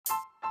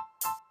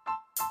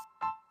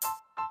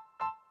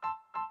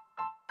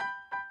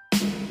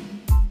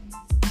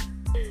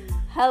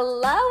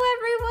Hello,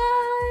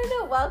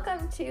 everyone.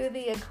 Welcome to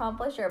the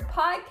Accomplisher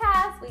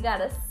podcast. We got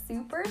a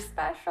super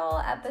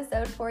special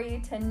episode for you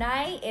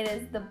tonight. It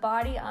is the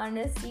Body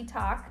Honesty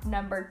Talk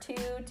number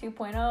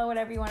 2.0,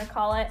 whatever you want to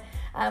call it.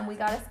 We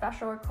got a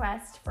special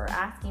request for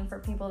asking for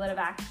people that have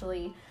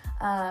actually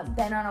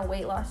been on a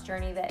weight loss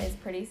journey that is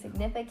pretty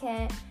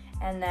significant,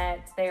 and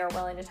that they are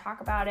willing to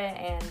talk about it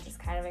and just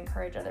kind of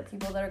encourage other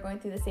people that are going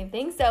through the same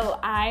thing. So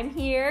I'm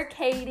here,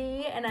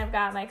 Katie, and I've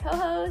got my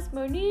co-host,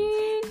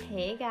 Monique.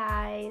 Hey,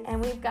 guys.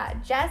 And we've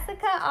got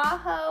Jessica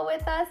Aho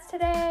with us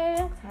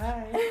today.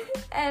 Hi.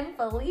 And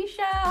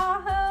Felicia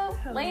Aho.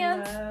 Hello.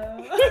 Lance.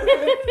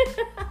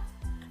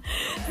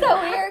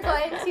 So we are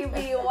going to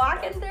be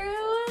walking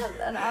through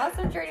an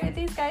awesome journey with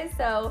these guys,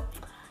 so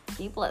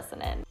keep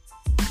listening.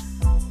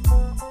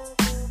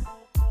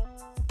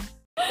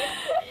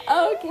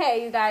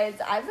 Okay, you guys,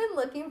 I've been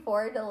looking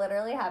forward to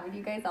literally having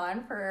you guys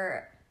on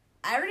for,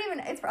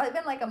 it's probably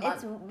been like a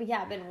month.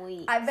 It's been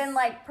weeks. I've been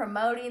like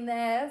promoting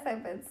this.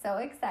 I've been so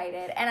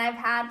excited. And I've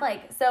had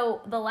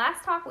so the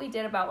last talk we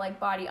did about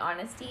like body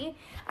honesty,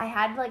 I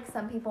had like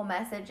some people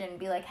message and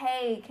be like,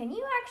 hey, can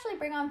you actually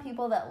bring on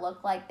people that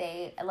look like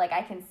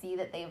I can see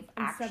that they've Instead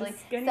actually. of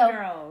skinny so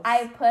girls.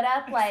 I put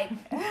up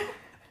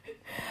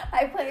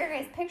I put your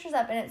guys' pictures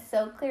up, and it's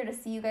so clear to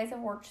see you guys have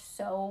worked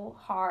so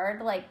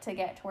hard, to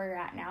get to where you're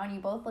at now, and you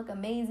both look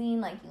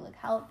amazing, you look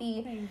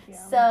healthy. Thank you.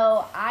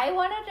 So I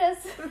want to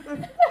just,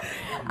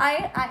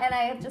 I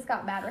have just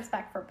got mad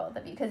respect for both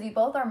of you, because you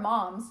both are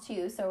moms,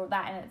 too, so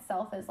that in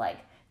itself is,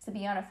 to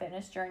be on a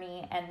fitness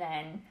journey, and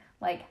then,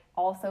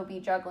 also be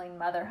juggling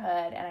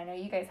motherhood, and I know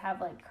you guys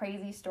have,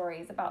 crazy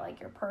stories about,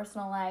 your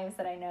personal lives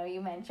that I know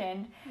you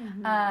mentioned,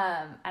 Mm-hmm. and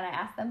I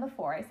asked them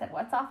before, I said,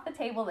 what's off the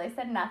table? They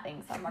said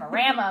nothing, so I'm going to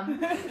ram them.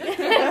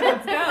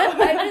 Let's go.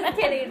 I'm just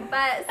kidding,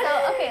 but,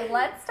 so, okay,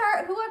 let's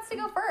start. Who wants to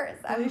go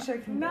first? Felicia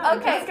can No, go.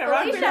 okay, Jessica,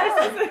 rock, Felicia.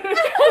 paper, scissors.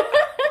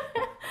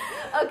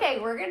 Okay,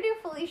 we're going to do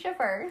Felicia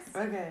first,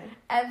 Okay.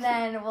 and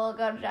then we'll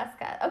go to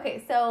Jessica.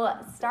 Okay, so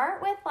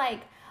start with,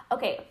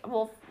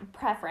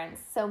 preference.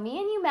 So me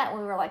and you met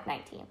when we were,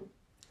 19.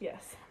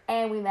 Yes.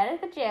 And we met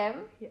at the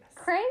gym. Yes.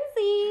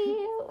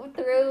 Crazy.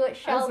 Through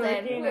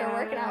Sheldon. We working were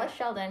working out with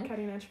Sheldon.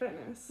 Cutting Edge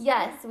Fitness.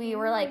 Yes, we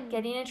were,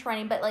 getting into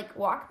running. But,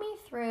 walk me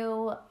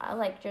through,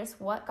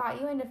 just what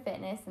got you into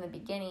fitness in the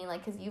beginning,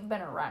 because you've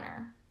been a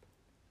runner.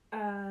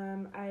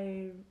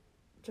 I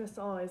just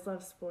always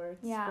loved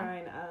sports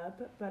growing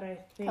up, but I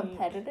think...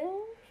 Competitive?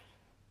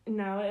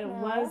 No, it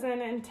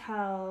wasn't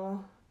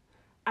until...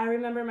 I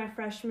remember my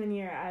freshman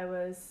year, I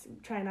was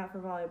trying out for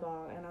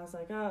volleyball, and I was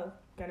like, oh,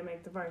 gotta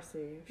make the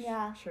varsity.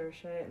 Yeah. Sure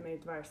shit,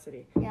 made the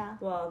varsity. Yeah.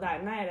 Well,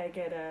 that night, I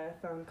get a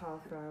phone call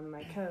from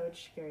my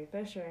coach, Gary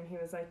Fisher, and he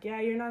was like,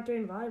 yeah, you're not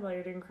doing volleyball,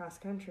 you're doing cross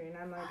country. And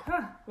I'm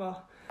like,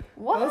 well,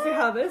 we'll see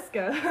how this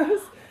goes.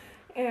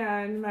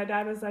 And my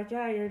dad was like,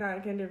 yeah, you're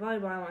not gonna do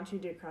volleyball, I want you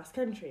to do cross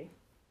country.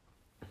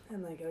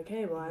 I'm like,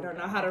 okay, well, I don't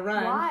know how to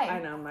run. Why? I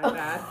know, my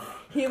bad.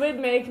 He would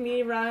make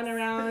me run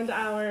around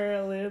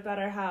our loop at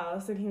our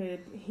house, and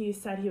he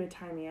said he would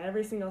time me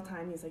every single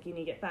time. He's like, you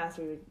need to get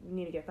faster,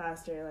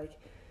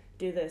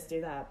 do this,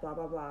 do that, blah,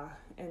 blah, blah.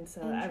 And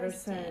so ever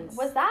since...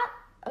 Was that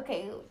a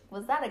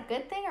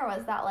good thing, or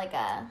was that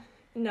a...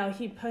 No,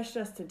 he pushed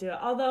us to do it.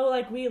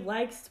 Although, we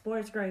liked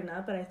sports growing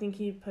up, but I think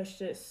he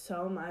pushed it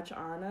so much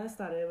on us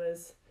that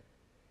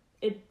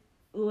it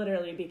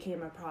literally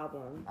became a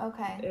problem.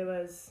 Okay. It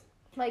was...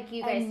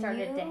 you guys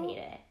started to hate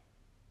it.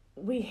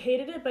 We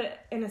hated it,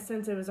 but in a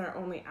sense, it was our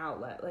only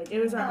outlet. It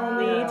was our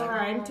only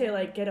time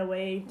to, get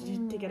away,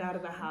 to get out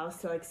of the house,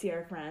 to, see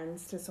our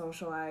friends, to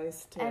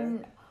socialize, to...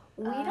 And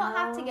we don't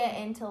have to get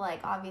into,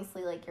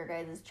 obviously, your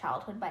guys'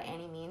 childhood by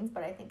any means,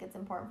 but I think it's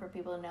important for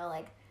people to know,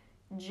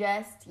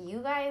 just you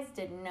guys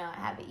did not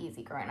have it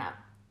easy growing up.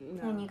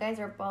 No. And you guys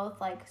are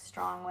both,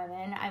 strong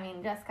women. I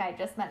mean, Jessica I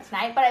just met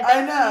tonight, but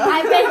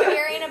I've been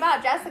hearing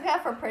about Jessica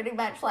for pretty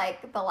much,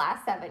 the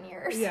last 7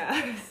 years. Yeah,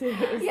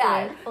 seriously.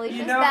 Yeah, Felicia's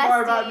you know bestie.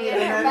 more about me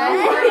than I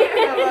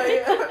know about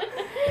you.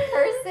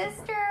 Her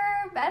sister,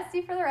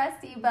 bestie for the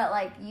restie,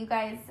 but, you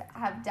guys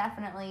have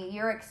definitely,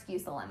 you're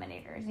excuse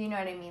eliminators. You know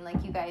what I mean?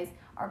 You guys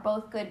are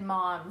both good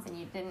moms, and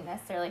you didn't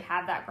necessarily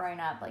have that growing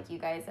up. You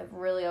guys have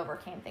really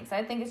overcame things. So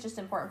I think it's just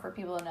important for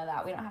people to know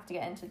that. We don't have to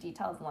get into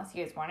details unless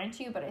you guys wanted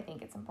to, but I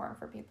think it's important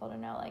for people to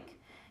know,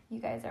 you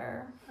guys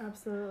are...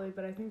 Absolutely,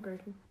 but I think we're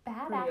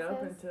badasses. pretty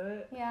open to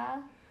it.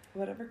 Yeah.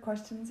 Whatever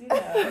questions you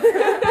have.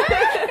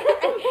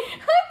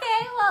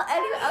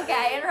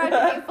 I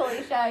interrupted you,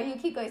 Felicia. You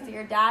keep going. So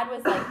your dad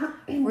was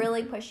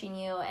really pushing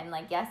you, and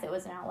yes, it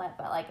was an outlet,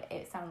 but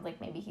it sounds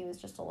like maybe he was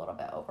just a little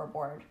bit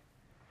overboard.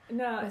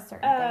 No, with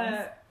certain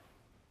things.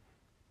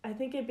 I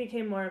think it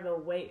became more of a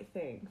weight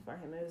thing for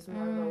him. It was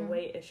more of a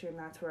weight issue, and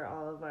that's where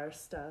all of our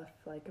stuff,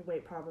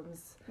 weight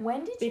problems.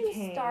 When did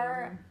you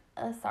start?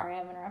 Sorry,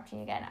 I'm interrupting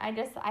you again.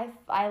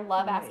 I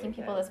love asking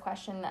people this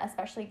question,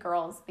 especially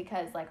girls,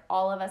 because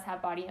all of us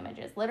have body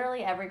images.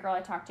 Literally every girl I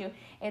talk to,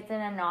 it's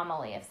an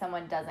anomaly if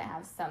someone doesn't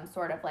have some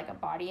sort of a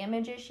body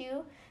image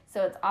issue.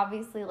 So it's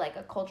obviously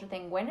a culture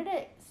thing. When did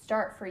it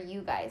start for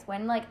you guys?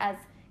 When as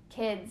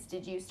kids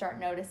did you start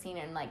noticing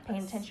and like paying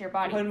attention to your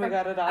body? When we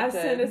got adopted.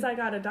 As soon as I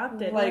got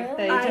adopted. Like,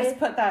 they just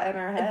put that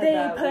in our head. They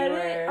that put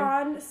it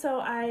on, so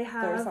I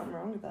have there was something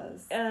wrong with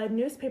us. A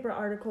newspaper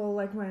article,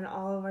 like when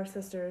all of our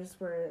sisters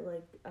were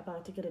like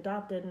about to get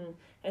adopted, and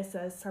it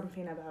says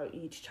something about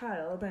each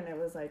child, and it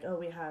was like, oh,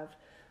 we have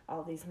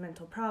all these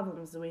mental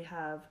problems, we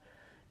have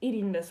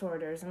eating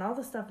disorders, and all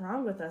the stuff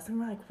wrong with us, and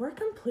we're like, we're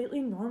completely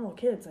normal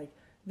kids, like,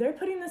 they're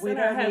putting this in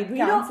our head. We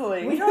don't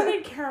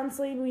need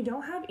counseling. We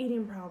don't have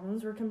eating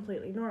problems. We're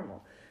completely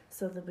normal.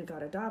 So then we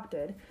got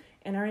adopted.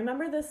 And I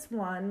remember this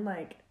one,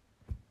 like,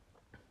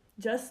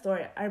 just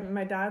story.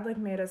 My dad, like,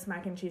 made us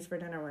mac and cheese for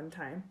dinner one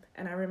time.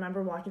 And I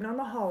remember walking down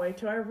the hallway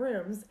to our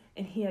rooms,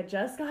 and he had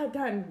just got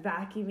done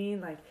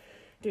vacuuming, like,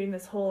 doing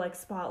this whole, like,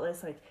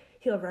 spotless, like,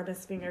 he'll run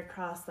his finger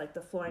across, like,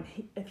 the floor, and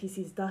if he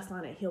sees dust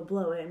on it, he'll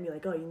blow it and be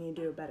like, oh, you need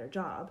to do a better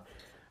job.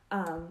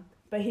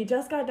 But he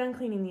just got done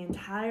cleaning the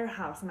entire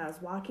house, and I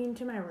was walking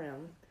to my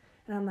room,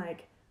 and I'm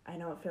like, I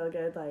don't feel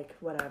good, like,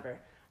 whatever.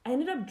 I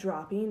ended up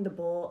dropping the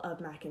bowl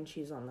of mac and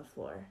cheese on the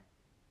floor,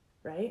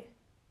 right?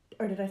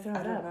 Or did I throw it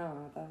up? I don't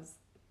know. That was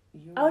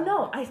you. Oh,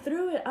 no, I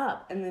threw it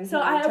up. And then so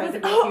I was,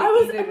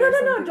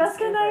 no,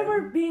 Jessica and I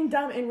were being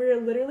dumb, and we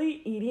were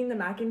literally eating the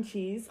mac and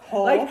cheese.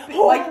 Whole, like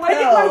pills.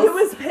 It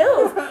was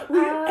pills.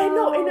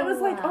 And it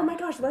was like, oh my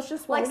gosh, let's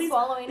just swallow like these.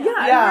 Swallowing it.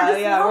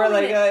 Yeah, we're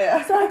like, oh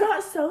yeah. So I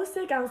got so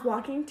sick, I was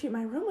walking to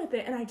my room with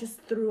it, and I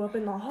just threw up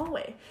in the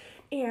hallway.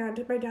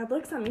 And my dad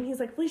looks at me, and he's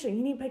like, Felicia,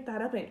 you need to pick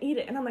that up and eat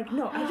it. And I'm like,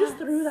 no, I just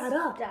threw that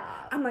up.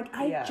 Stop. I'm like,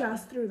 I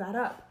just threw that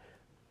up.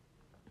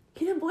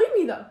 He didn't believe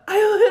me though.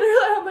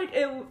 I'm like,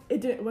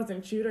 it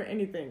wasn't chewed or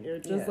anything.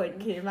 It just like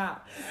came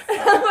out.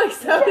 I'm like,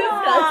 so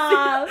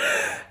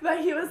disgusting. But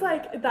he was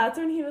like, that's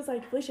when he was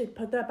like, Felicia,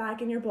 put that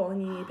back in your bowl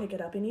and you need to pick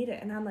it up and eat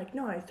it. And I'm like,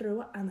 no, I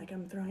threw up. I'm like,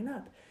 I'm throwing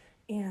up.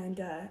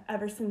 And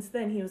ever since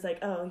then, he was like,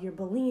 oh, you're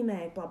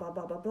bulimic, blah, blah,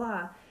 blah, blah,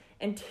 blah.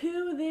 And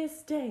to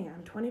this day,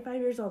 I'm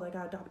 25 years old. I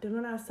got adopted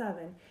when I was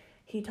 7.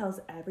 He tells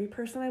every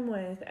person I'm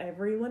with,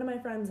 every one of my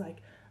friends, like,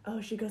 oh,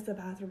 she goes to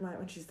the bathroom right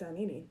when she's done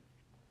eating.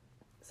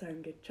 So I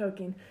can get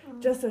choking,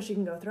 just so she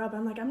can go throw up.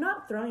 I'm like, I'm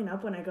not throwing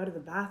up when I go to the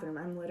bathroom.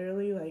 I'm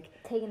literally like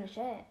taking a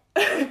shit.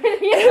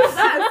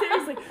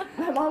 Seriously,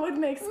 my mom would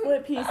make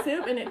split pea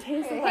soup and it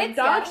tasted like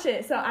dog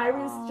shit. So I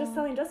was just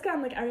telling Jessica,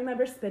 I'm like, I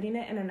remember spitting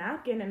it in a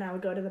napkin, and I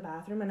would go to the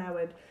bathroom and I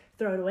would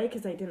throw it away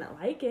because I didn't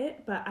like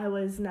it. But I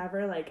was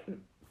never like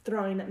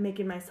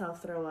making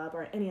myself throw up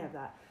or any of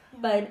that. Yeah.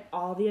 But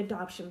all the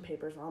adoption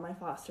papers, all my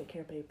foster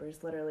care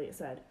papers, literally it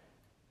said.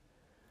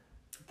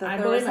 I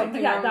believe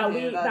that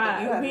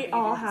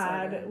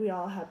we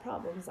all had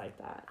problems like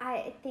that.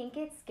 I think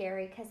it's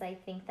scary because I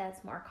think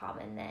that's more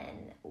common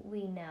than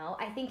we know.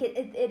 I think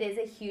it is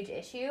a huge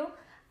issue.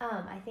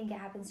 I think it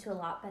happens to a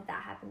lot, but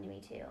that happened to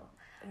me too.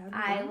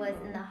 I was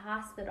in the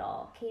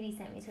hospital. Katie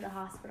sent me to the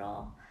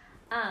hospital.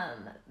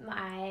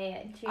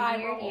 My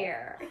junior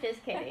year.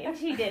 Just kidding.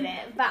 She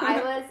didn't. But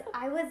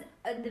I was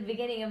at the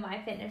beginning of my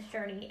fitness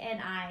journey,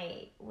 and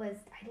I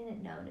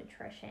didn't know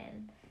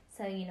nutrition.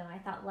 So, I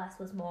thought less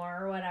was more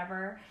or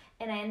whatever.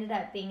 And I ended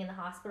up being in the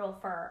hospital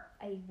for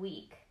a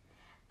week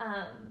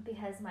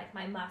because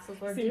my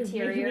muscles were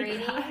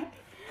deteriorating.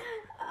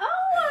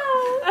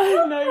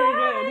 Oh! No,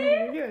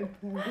 you're good.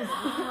 Well, I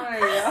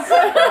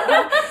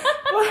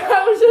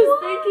was just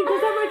thinking,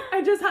 because I'm like,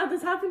 I just had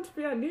this happen to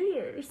me on New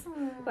Year's.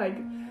 Like,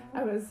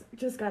 I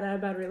just got out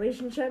of a bad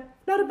relationship.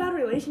 Not a bad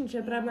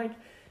relationship, but I'm like,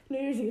 New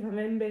Year's Eve, I'm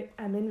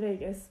in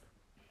Vegas.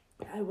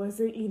 I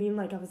wasn't eating,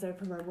 like, I was there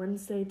from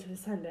Wednesday to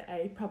Sunday.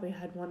 I probably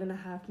had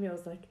 1.5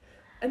 meals, like,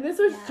 and this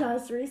was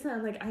just recent.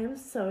 I'm like, I am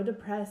so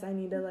depressed. I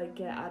need to, like,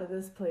 get out of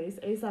this place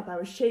ASAP. I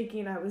was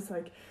shaking. I was,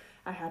 like,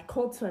 I had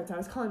cold sweats. I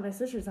was calling my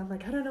sisters. I'm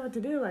like, I don't know what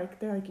to do. Like,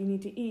 they're like, you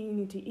need to eat, you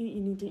need to eat,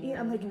 you need to eat.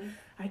 I'm like,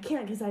 I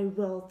can't because I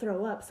will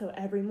throw up. So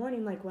every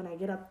morning, like, when I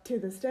get up to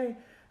this day,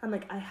 I'm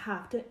like, I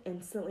have to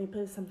instantly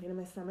put something in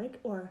my stomach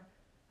or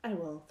I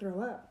will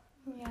throw up.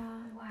 Yeah.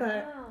 Wow.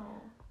 But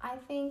I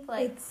think,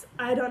 like,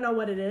 I don't know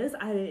what it is.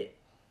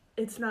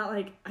 It's not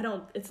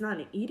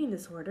an eating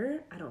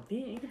disorder, I don't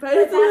think. But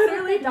it's that's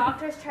literally what the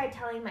doctors tried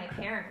telling my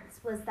parents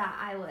was that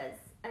I was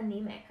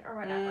anemic or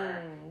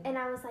whatever. And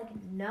I was like,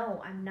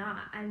 no, I'm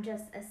not. I'm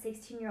just a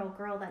 16-year-old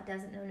girl that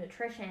doesn't know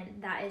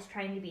nutrition that is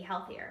trying to be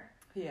healthier.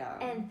 Yeah.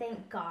 And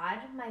thank God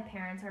my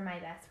parents are my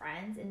best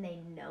friends and they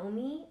know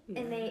me.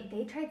 Yeah. And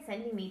they tried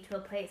sending me to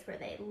a place where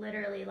they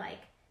literally, like,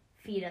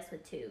 feed us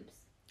with tubes.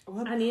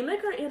 What?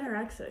 Anemic or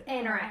anorexic?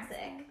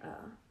 Anorexic.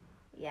 Oh.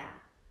 Yeah.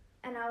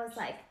 And I was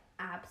like,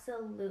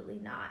 absolutely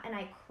not. And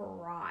I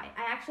cried.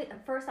 I actually,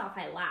 first off,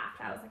 I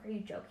laughed. I was like, are you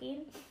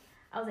joking?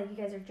 I was like, you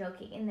guys are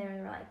joking. And they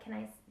were like,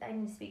 I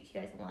need to speak to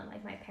you guys alone,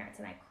 like my parents.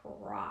 And I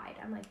cried.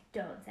 I'm like,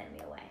 don't send me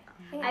away.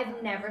 Yeah.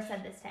 I've never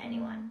said this to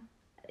anyone.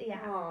 Yeah.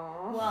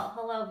 Aww. Well,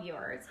 hello,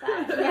 viewers.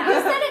 But yeah.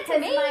 You said it to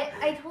me.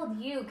 I told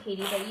you,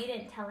 Katie, but you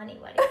didn't tell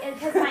anybody. And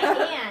because my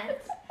aunt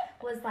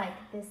was like,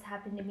 this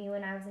happened to me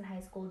when I was in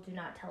high school. Do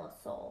not tell a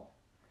soul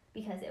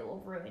because it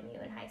will ruin you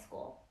in high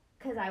school.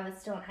 because I was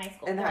still in high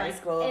school. In high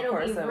school, of it'll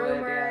course be it would,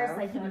 rumors, yeah.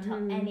 like, don't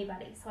tell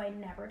anybody. So I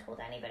never told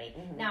anybody.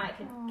 Now I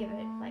could give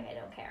it, like, I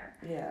don't care.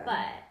 Yeah.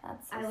 But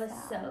That's so I was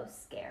sad. so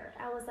scared.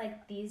 I was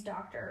like, these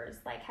doctors,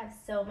 like, have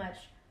so much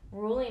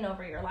ruling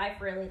over your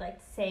life, really, like,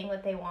 saying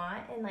what they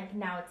want, and, like,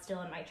 now it's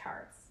still in my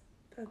charts.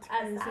 That's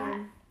As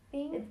crazy.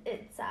 that,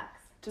 it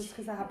sucks. Just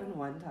because it happened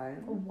one time.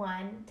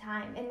 One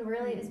time. And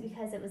really, it was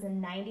because it was a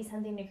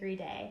 90-something degree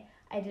day.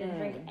 I didn't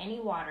drink any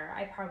water.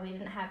 I probably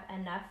didn't have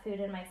enough food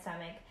in my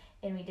stomach,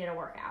 and we did a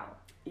workout.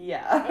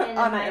 Yeah, And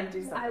on an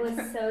empty stomach. I was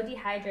so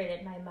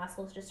dehydrated, my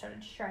muscles just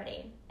started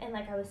shredding. And,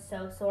 like, I was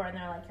so sore, and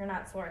they're like, you're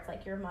not sore. It's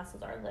like your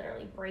muscles are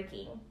literally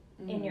breaking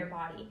in your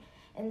body.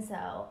 And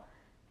so,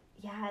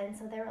 yeah, and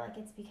so they were like,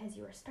 it's because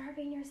you were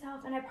starving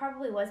yourself. And I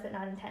probably was, but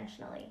not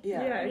intentionally.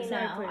 Yeah, You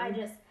exactly. know, I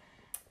just,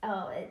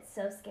 it's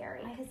so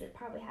scary because it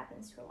probably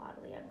happens to a lot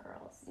of the young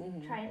girls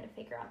trying to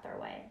figure out their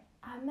way.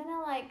 I'm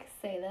gonna, like,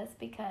 say this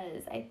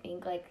because I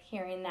think, like,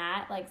 hearing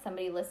that, like,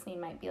 somebody listening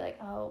might be like,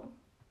 oh,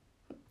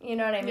 you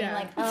know what I mean? Yeah.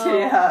 Like, oh,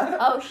 Yeah.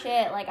 oh,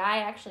 shit, like, I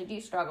actually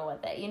do struggle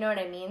with it. You know what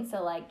I mean?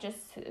 So, like, just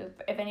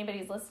if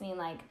anybody's listening,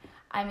 like,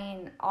 I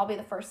mean, I'll be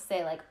the first to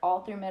say, like,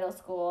 all through middle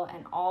school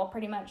and all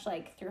pretty much,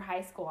 like, through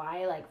high school,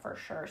 I, like, for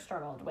sure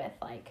struggled with,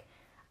 like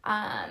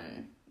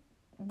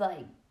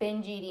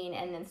binge eating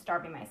and then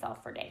starving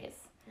myself for days.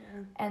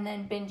 Yeah. And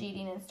then binge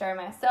eating and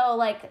starving myself. So,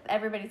 like,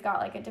 everybody's got,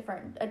 like, a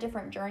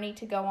different journey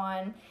to go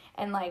on.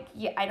 And, like,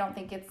 yeah, I don't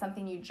think it's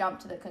something you jump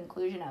to the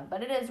conclusion of,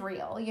 but it is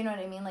real. You know what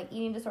I mean? Like,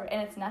 eating disorder,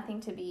 and it's nothing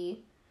to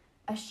be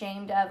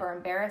ashamed of or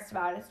embarrassed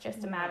about. It's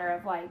just a matter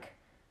of, like,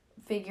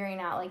 figuring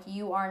out, like,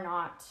 you are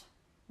not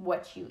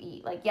what you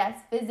eat. Like, yes,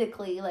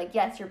 physically, like,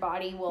 yes, your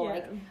body will,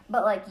 like,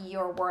 but, like,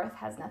 your worth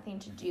has nothing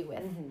to do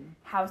with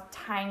how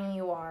tiny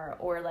you are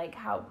or, like,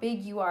 how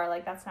big you are.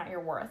 Like, that's not your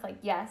worth. Like,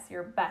 yes,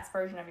 your best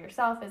version of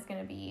yourself is going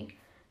to be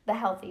the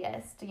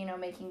healthiest, you know,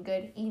 making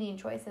good eating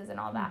choices and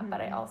all that. But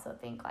I also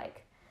think,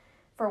 like,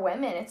 for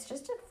women, it's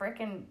just a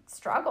freaking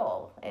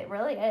struggle. It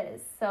really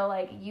is. So,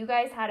 like, you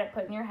guys had it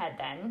put in your head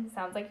then.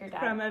 Sounds like your dad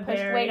From a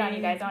pushed weight on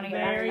you guys on a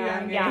very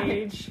young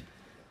age.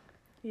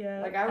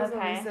 Yeah. Like, I was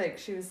Okay. only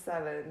 6, she was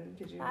 7.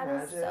 Could you That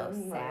imagine? is so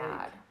sad.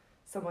 Like,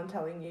 someone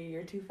telling you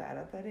you're too fat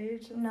at that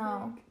age? It's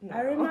No. like, I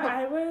remember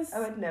I was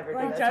I would never do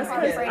like that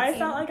Jessica's. to my kids. I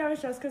felt like I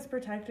was Jessica's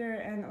protector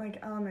in,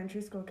 like,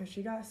 elementary school because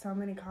she got so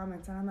many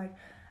comments, and I'm like,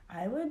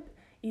 I would.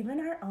 Even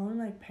our own,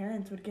 like,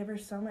 parents would give her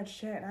so much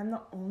shit, and I'm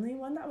the only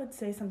one that would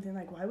say something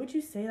like, why would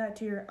you say that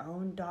to your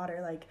own daughter?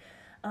 Like,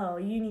 oh,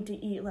 you need to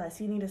eat less.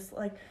 You need to,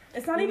 like,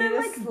 it's not You even,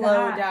 need to like, slow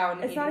that.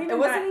 down It's not eating. even It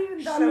wasn't that. even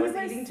that She I was, was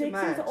like, eating 6 too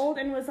years much. old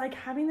and was, like,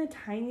 having the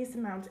tiniest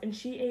amounts, and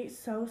she ate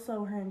so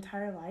slow her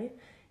entire life,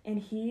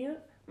 and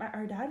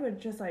our dad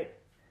would just, like,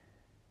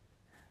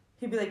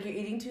 He'd be like, you're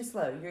eating too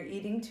slow. You're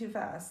eating too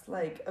fast.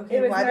 Like, It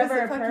okay, was why does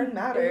never it a fucking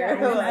matter? yeah, it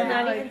was Like, It's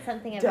not like, even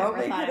something I've don't ever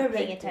make thought it a of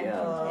paying big attention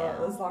deal.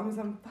 to. As long as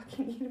I'm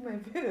fucking eating my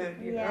food,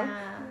 you know?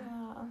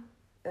 Yeah.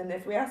 And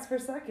if we ask for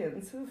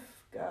seconds, oof,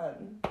 God,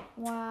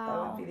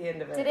 Wow. that would be the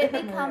end of it. Did it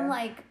become Yeah.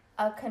 like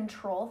a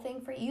control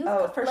thing for you?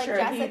 Oh, for like sure.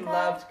 Jessica? He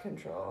loved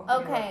control.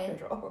 Okay. He loved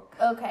control.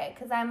 Okay,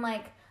 because I'm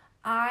like,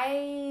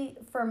 I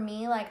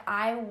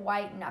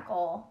white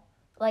knuckle.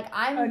 Like,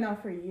 I'm. oh, no,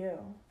 for you.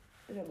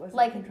 It wasn't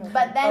Like, control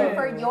but then Oh.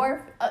 for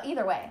your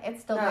either way, it's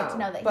still good to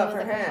know that he was a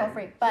control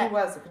freak. he But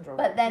was a control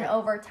but freak. then yeah.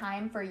 over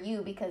time for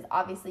you, because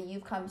obviously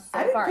you've come so I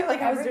didn't far. feel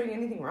like I was doing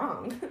anything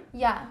wrong.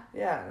 Yeah,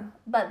 Yeah.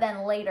 but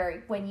then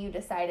later when you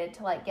decided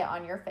to, like, get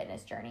on your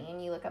fitness journey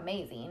and you look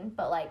amazing,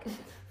 but look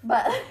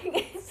at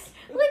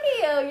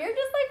you, you're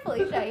just like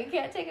Felicia. You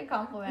can't take a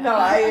compliment. No,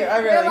 I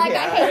really You're like,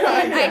 can't. I hate it.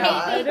 I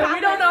cannot. hate We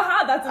don't know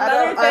how. That's I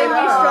another don't- thing we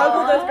I know.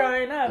 struggled with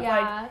growing up. Like,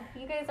 Yeah,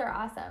 you guys are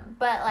awesome.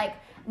 But, like,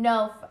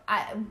 no,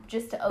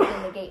 just to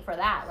open the gate for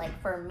that, like,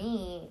 for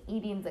me,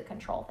 eating's a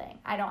control thing.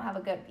 I don't have a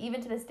good, even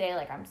to this day,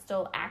 like, I'm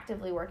still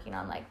actively working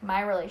on, like,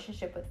 my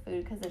relationship with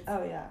food because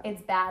Oh, yeah.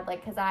 it's bad.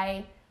 Like, because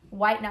I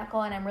white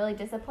knuckle and I'm really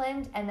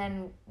disciplined, and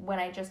then when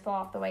I just fall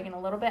off the wagon a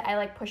little bit, I,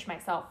 like, push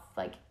myself,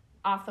 like,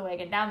 off the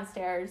wagon, down the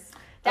stairs,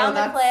 down the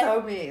that's cliff.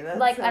 so me. That's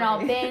Like, so and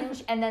I'll me.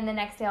 binge, and then the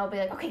next day I'll be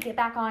like, okay, get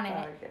back on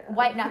it, Okay.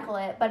 white knuckle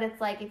it. But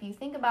it's like, if you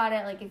think about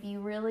it, like, if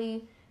you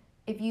relate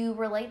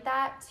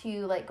that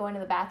to, like, going to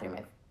the bathroom,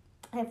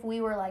 if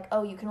we were like,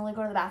 oh, you can only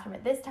go to the bathroom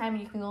at this time,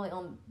 and you can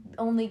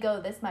only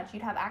go this much,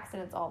 you'd have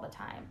accidents all the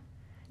time.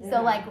 Yeah.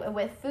 So, like,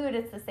 with food,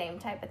 it's the same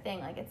type of thing.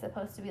 Like, it's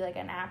supposed to be, like,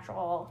 a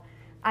natural,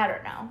 I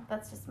don't know.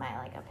 That's just my,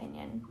 like,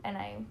 opinion, and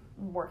I'm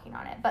working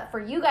on it. But for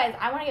you guys,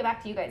 I want to get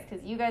back to you guys,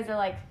 because you guys are,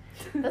 like,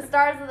 the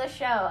stars of the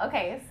show.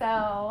 Okay,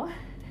 so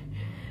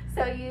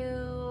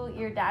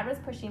your dad was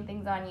pushing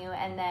things on you,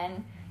 and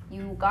then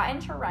you got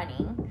into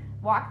running.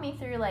 Walk me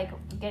through, like,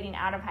 getting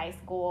out of high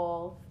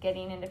school,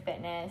 getting into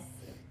fitness.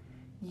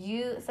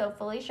 So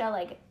Felicia,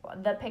 like,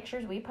 the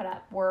pictures we put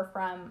up were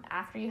from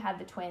after you had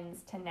the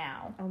twins to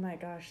now. oh my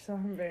gosh, so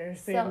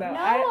embarrassing. So, though. no,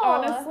 I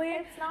honestly,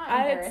 it's not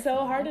it's so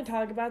embarrassing. hard to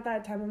talk about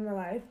that time in my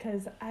life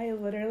because I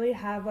literally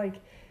have, like,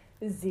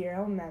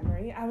 zero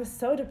memory. I was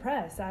so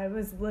depressed. I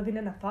was living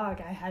in a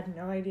fog. I had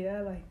no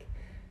idea, like,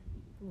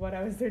 what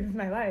I was doing with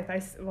my life. I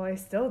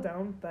still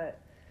don't, but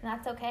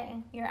that's okay.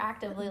 You're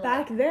actively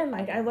back then,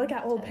 like, I look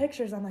at old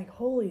pictures, I'm like,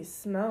 holy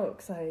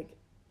smokes, like,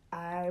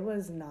 I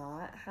was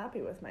not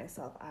happy with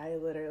myself. I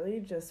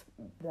literally just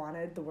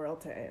wanted the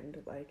world to end.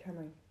 Like, I'm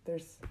like,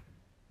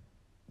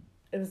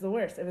 it was the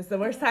worst. It was the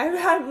worst time.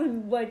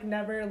 I've, like,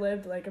 never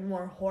lived, like, a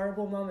more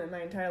horrible moment in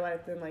my entire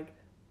life than, like,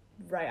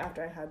 right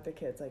after I had the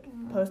kids. Like,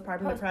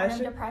 postpartum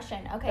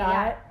depression. Okay,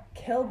 that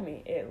killed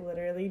me. It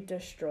literally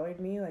destroyed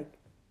me, like,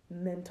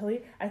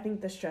 mentally. I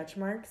think the stretch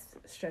marks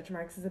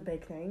is a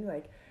big thing.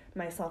 Like,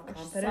 my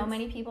self-confidence. So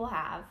many people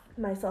have.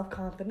 My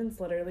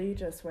self-confidence literally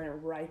just went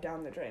right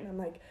down the drain. I'm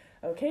like,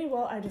 okay,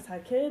 well, I just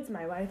had kids.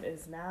 My life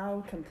is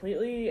now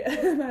completely,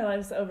 my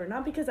life's over.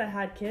 Not because I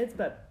had kids,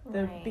 but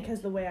because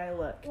the way I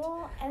looked.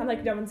 Well, I'm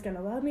like, no one's going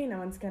to love me. No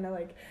one's going to,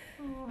 like,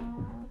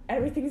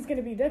 everything's going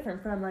to be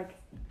different from, like,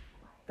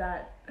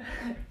 that,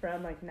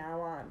 from, like,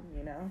 now on,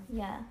 you know?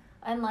 Yeah.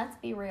 And let's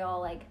be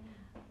real, like,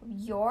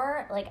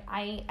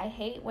 I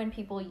hate when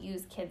people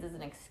use kids as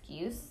an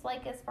excuse,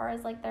 like, as far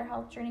as, like, their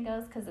health journey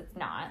goes, because it's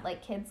not.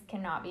 Like, kids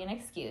cannot be an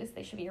excuse.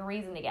 They should be a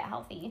reason to get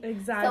healthy.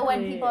 Exactly. So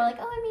when people are like,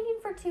 oh, I'm eating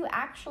for 2,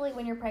 actually,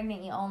 when you're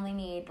pregnant, you only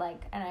need,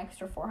 like, an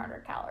extra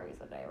 400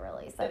 calories a day,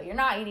 really. So you're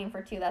not eating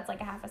for 2. That's,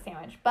 like, a half a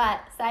sandwich.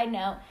 But, side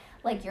note,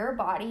 like, your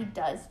body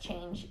does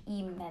change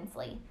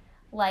immensely.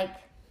 Like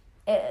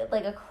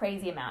a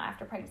crazy amount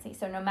after pregnancy.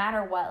 So no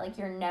matter what, like,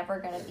 you're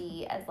never going to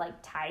be as,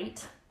 like,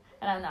 tight.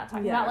 And I'm not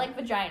talking about, like,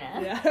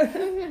 vagina. Yeah.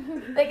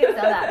 They can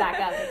sew that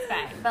back up. It's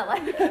fine.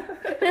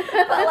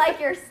 But, like,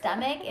 your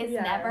stomach is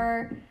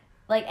never,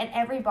 like, and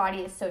every body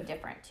is so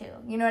different, too.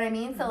 You know what I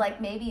mean? So,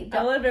 like, maybe...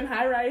 I live in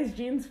high-rise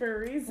jeans for a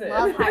reason.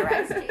 Love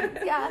high-rise jeans,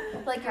 yeah.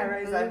 Like,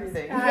 high-rise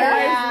everything.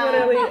 High-rise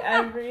literally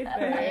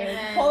everything.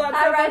 Hold on,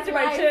 high-rise to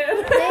my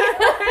chin.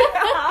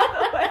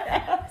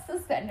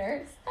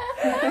 Suspenders.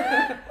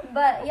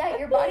 But, yeah,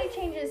 your body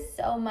changes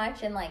so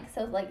much, and, like,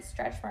 so, like,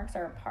 stretch marks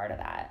are a part of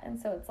that. And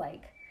so it's,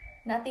 like...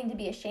 nothing to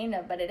be ashamed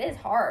of, but it is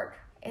hard.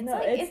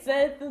 It's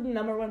the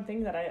number one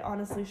thing that I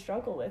honestly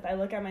struggle with. I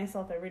look at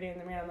myself every day in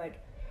the mirror. I'm like,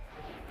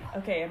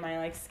 okay, am I,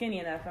 like, skinny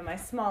enough? Am I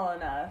small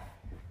enough?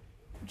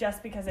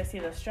 Just because I see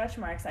those stretch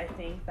marks, I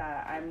think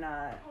that I'm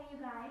not,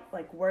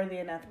 like, worthy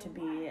enough to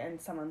be in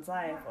someone's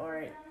life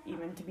or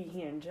even to be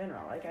here in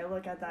general. Like, I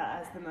look at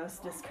that as the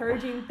most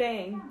discouraging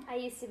thing. I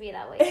used to be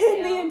that way,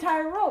 in the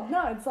entire world.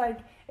 No, it's like,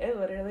 it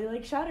literally,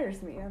 like,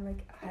 shatters me. I'm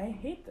like, I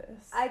hate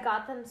this. I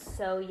got them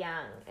so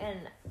young.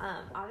 And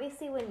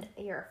obviously when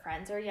your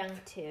friends are young,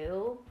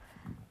 too,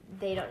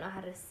 they don't know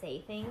how to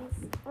say things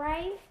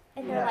right.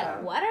 And they're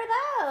like, what are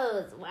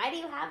those? Why do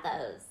you have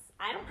those?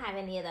 I don't have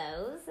any of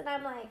those. And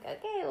I'm like,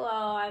 okay,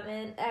 well, I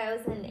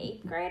was in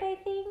 8th grade, I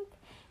think.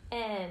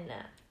 And,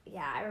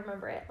 yeah, I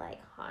remember it, like,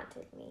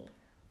 haunted me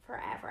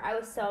forever. I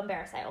was so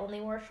embarrassed. I only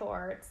wore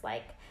shorts.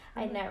 Like,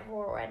 I never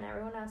wore, and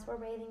everyone else wore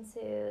bathing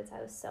suits.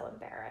 I was so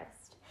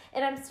embarrassed.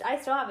 And I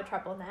still have a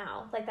trouble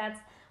now. Like, that's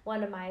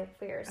one of my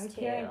fears, too. I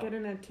can't get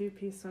in a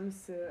 2-piece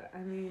swimsuit. I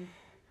mean...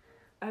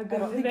 I've I been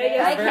don't to think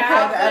Vegas. I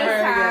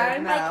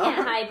I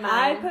can't hide mine.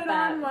 I put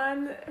on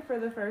one for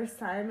the first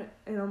time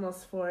in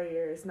almost 4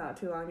 years, not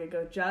too long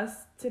ago, just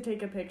to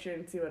take a picture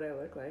and see what I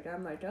look like.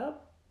 I'm like, oh,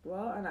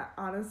 well, and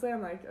honestly,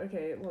 I'm like,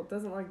 okay, well, it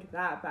doesn't look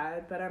that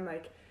bad, but I'm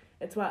like,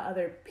 it's what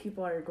other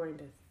people are going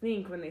to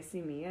think when they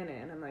see me in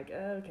it, and I'm like,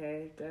 oh,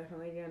 okay,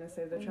 definitely gonna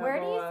save the trouble. Where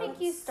do you think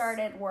you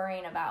started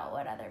worrying about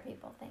what other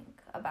people think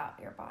about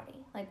your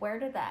body? Like, when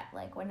did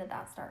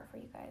that start for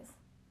you guys?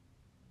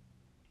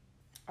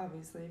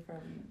 Obviously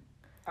from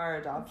our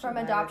adoption. From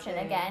adoption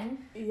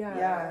again?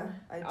 Yeah.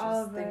 I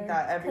just think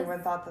that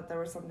everyone thought that there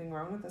was something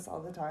wrong with us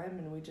all the time,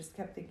 and we just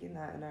kept thinking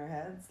that in our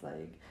heads,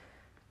 like,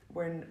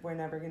 we're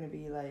never going to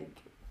be, like,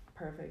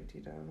 perfect,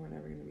 you know? We're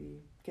never going to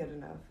be good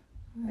enough,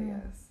 I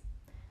guess.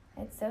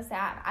 It's so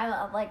sad.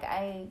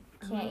 I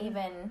can't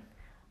even,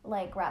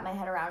 like, wrap my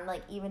head around,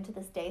 like, even to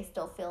this day,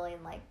 still feeling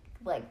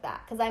like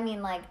that. Because, I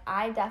mean, like,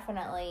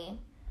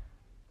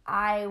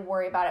 I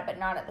worry about it, but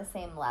not at the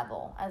same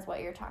level as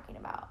what you're talking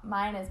about.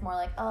 Mine is more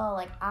like, oh,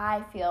 like,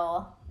 I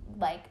feel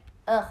like,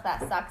 ugh,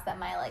 that sucks that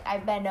my, like, I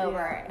bend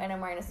over and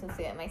I'm wearing a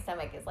swimsuit and my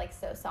stomach is, like,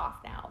 so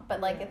soft now. But,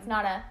 like, it's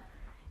not a,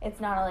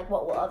 like,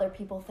 what will other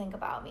people think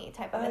about me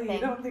type of a thing. Oh, you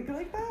don't think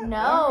like that?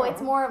 No,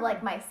 it's more of,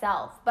 like,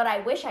 myself. But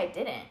I wish I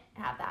didn't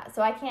have that.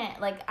 So I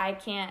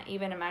can't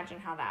even imagine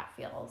how that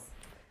feels.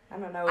 I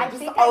don't know. I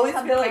just always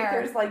feel like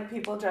there's, like,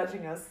 people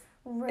judging us.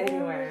 Really?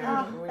 Anywhere.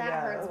 Oh,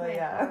 that hurts my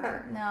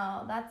heart.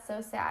 No, that's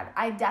so sad.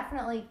 I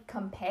definitely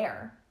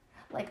compare.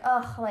 Like,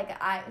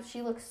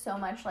 she looks so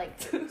much, like,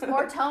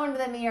 more toned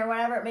than me or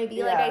whatever it may be.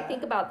 Yeah. Like, I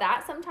think about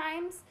that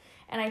sometimes,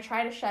 and I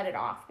try to shut it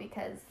off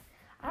because,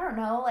 I don't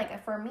know,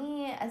 like, for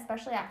me,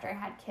 especially after I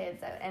had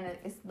kids, and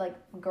it's, like,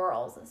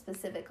 girls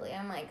specifically,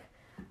 I'm like,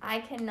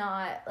 I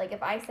cannot, like,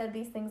 if I said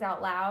these things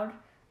out loud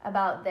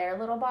about their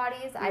little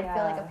bodies, I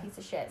feel like a piece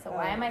of shit. So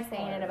why am I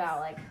saying it about,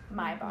 like,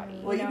 my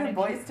body? Well, even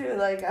boys too.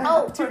 Like, I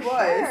have 2 boys.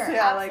 Sure.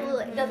 Yeah,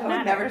 absolutely. It doesn't matter. matter. I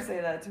would never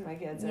say that to my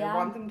kids. I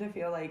want them to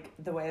feel like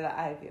the way that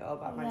I feel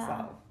about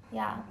myself.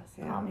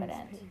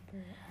 confident.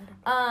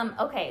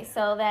 Okay,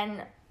 so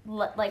then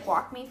like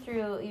walk me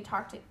through, you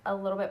talked a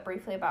little bit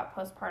briefly about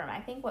postpartum. I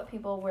think what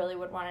people really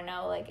would want to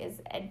know like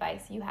is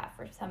advice you have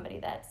for somebody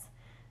that's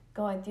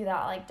going through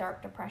that like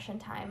dark depression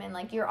time, and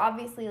like you're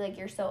obviously like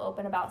you're so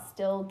open about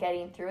still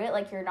getting through it,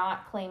 like you're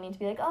not claiming to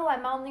be like, oh,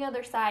 I'm on the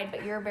other side,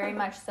 but you're very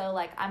much so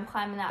like, I'm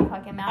climbing that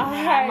fucking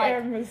mountain. I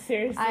am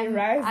seriously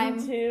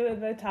rising to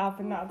the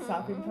top and not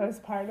stopping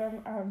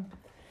postpartum.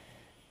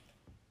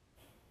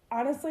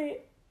 Honestly,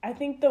 I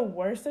think the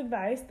worst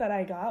advice that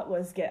I got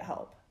was get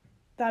help.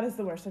 That is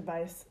the worst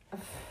advice.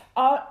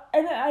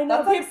 And I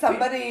know that's like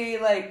somebody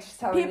like just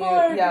telling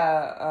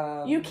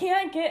you, you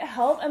can't get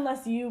help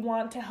unless you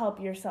want to help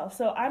yourself.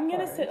 So I'm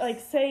gonna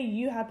say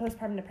you have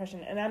postpartum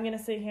depression, and I'm gonna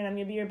sit here and I'm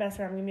gonna be your best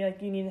friend. I'm gonna be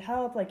like, you need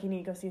help, like you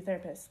need to go see a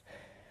therapist.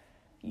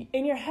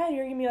 In your head,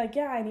 you're gonna be like,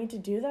 yeah, I need to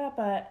do that,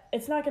 but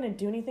it's not gonna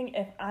do anything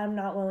if I'm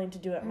not willing to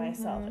do it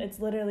myself. It's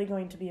literally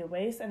going to be a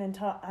waste, and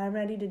until I'm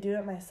ready to do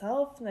it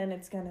myself, then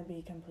it's gonna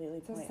be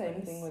completely pointless. It's the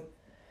same thing with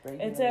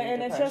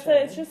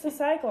it's just a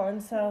cycle,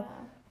 and so.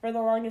 Yeah. For the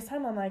longest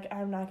time, I'm like,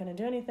 I'm not going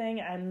to do anything.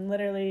 I'm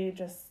literally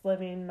just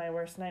living my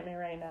worst nightmare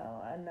right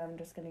now, and I'm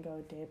just going to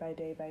go day by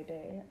day by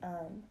day.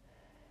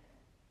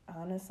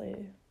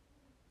 Honestly.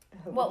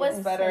 What was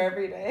better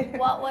every day?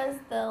 What was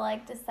the,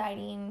 like,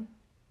 deciding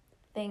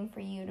thing for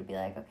you to be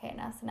like, okay,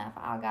 enough's enough.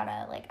 I'm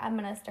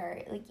going to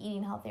start, like,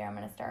 eating healthier. I'm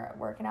going to start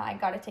working out. I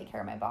got to take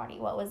care of my body.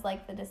 What was,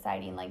 like, the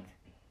deciding, like,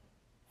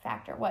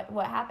 factor? What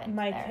happened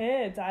My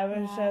kids. I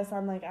was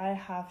I'm like, I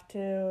have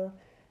to...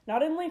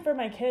 Not only for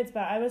my kids,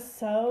 but I was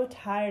so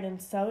tired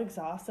and so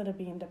exhausted of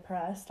being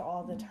depressed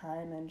all the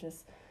time and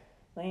just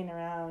laying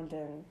around,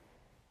 and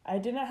I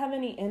didn't have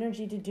any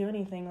energy to do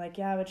anything. Like,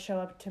 I would show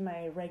up to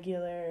my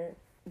regular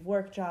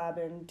work job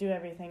and do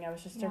everything. I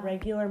was just a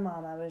regular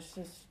mom. I was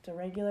just a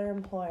regular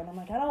employee, and I'm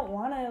like, I don't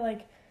want to,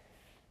 like...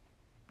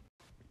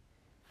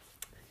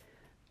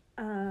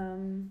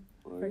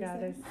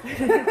 forgot it.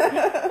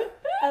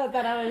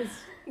 That I was...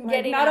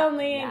 Like, not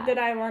only did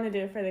I want to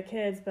do it for the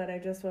kids, but I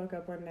just woke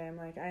up one day, I'm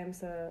like, I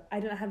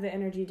didn't have the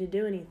energy to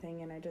do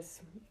anything, and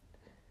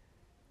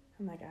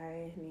I'm like,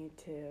 I need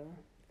to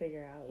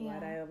figure out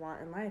what I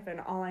want in life, and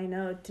all I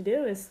know to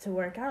do is to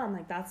work out. I'm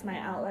like, that's my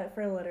outlet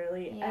for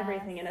literally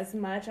everything, and as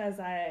much as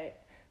I,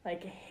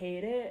 like,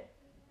 hate it,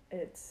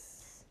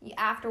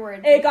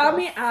 afterwards it got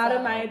me out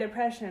of my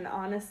depression.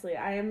 Honestly,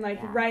 I am like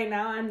right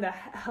now I'm the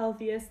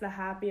healthiest, the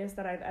happiest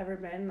that I've ever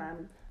been.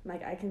 I'm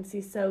like, I can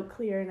see so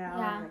clear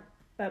now.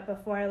 But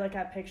before I look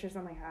at pictures,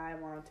 I'm like, I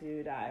want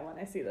to die when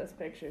I see those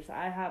pictures.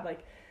 I have,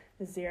 like,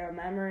 zero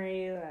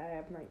memory.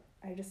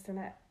 I just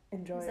didn't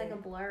enjoy it. It's like a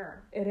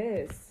blur. It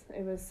is.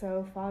 It was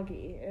so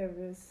foggy. It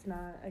was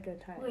not a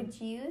good time.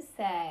 Would you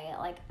say,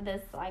 like,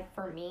 this, like,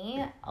 for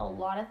me, a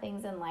lot of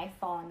things in life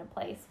fall into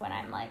place when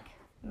I'm, like,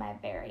 my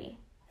very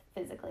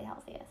physically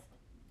healthiest?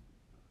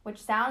 Which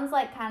sounds,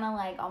 like, kind of,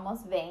 like,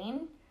 almost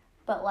vain,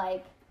 but,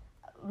 like,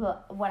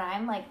 when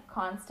I'm, like,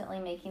 constantly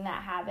making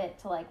that habit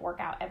to, like, work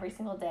out every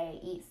single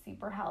day, eat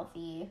super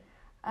healthy.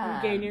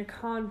 You gain your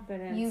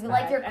confidence.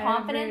 Your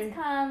confidence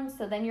comes,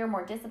 so then you're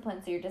more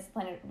disciplined, so you're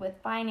disciplined with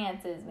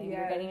finances. Maybe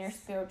you're getting your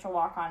spiritual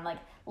walk on. Like,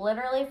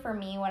 literally for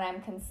me, when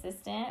I'm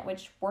consistent,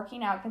 which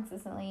working out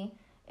consistently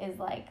is,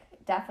 like,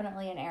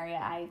 definitely an area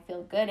I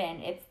feel good in.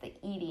 It's the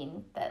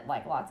eating that,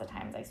 like, lots of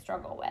times I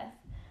struggle with.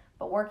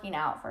 But working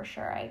out, for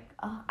sure, I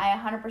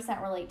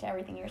 100% relate to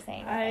everything you're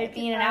saying.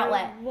 Being an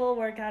outlet. I will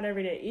work out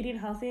every day. Eating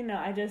healthy? No,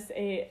 I just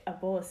ate a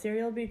bowl of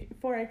cereal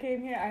before I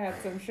came here. I had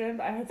some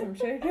shrimp. I had some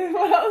chicken.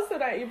 What else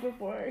did I eat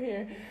before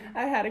here?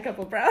 I had a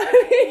couple brownies.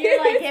 You're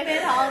like, give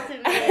it all to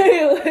me.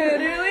 I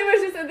literally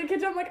was just in the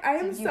kitchen. I'm like,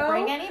 Did you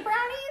bring any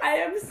brownies? I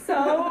am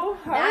so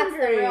hungry. That's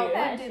the real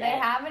question. Do they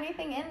have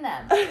anything in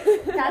them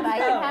that I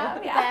can have?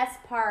 The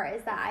best part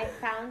is that I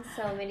found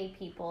so many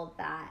people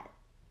that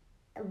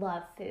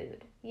love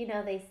food. You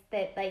know, they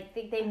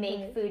think they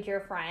make food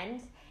your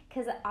friend,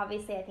 because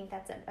obviously I think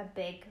that's a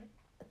big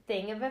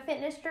thing of a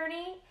fitness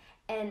journey,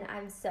 and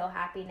I'm so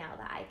happy now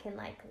that I can,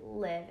 like,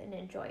 live and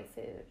enjoy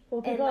food.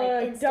 Well, people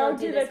are like, don't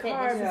do the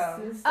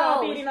carbs,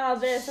 stop eating all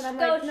this, and I'm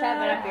go like, shove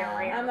it up your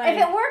rear. I'm like,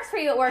 if it works for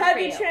you, it works for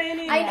you. Heavy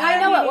training. I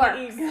know it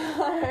works.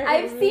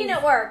 I've seen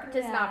it work,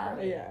 just not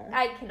for me. Yeah.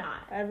 I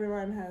cannot.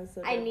 Everyone has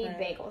I need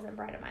bagels and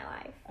bread in my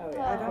life. Oh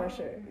yeah, for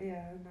sure.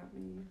 Yeah, not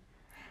me.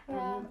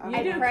 Yeah.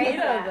 You do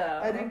keto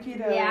though. I do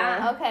keto.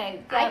 Yeah.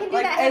 Okay. I can do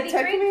that heavy It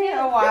took cream me too.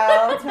 a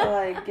while to,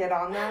 like, get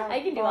on that. I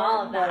can do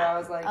all of that. But I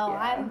was like,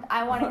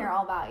 I want to hear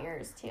all about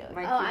yours too.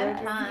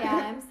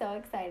 I'm so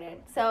excited.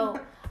 So,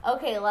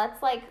 okay,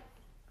 let's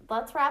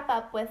wrap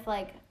up with,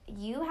 like,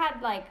 you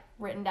had, like,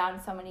 written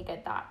down so many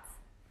good thoughts.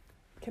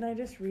 Can I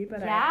just read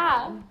what I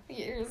have?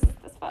 Yeah. Yours is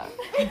this phone.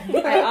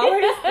 I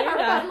always do Our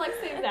that. phone looks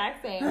the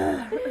exact same.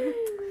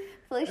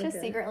 Felicia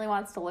secretly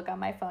wants to look on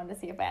my phone to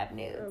see if I have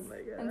nudes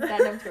and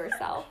send them to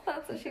herself.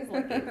 That's what she's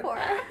looking for.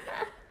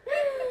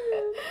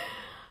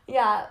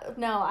 Yeah,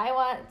 no, I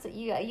want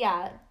you.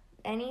 Yeah,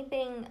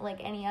 anything, like,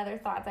 any other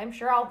thoughts? I'm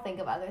sure I'll think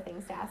of other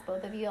things to ask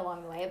both of you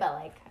along the way, but,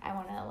 like, I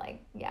want to,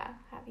 like,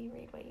 have you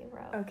read what you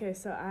wrote. Okay,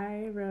 so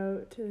I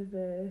wrote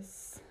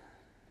this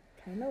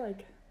kind of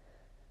like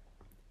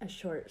a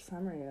short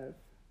summary of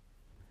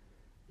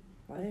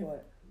life.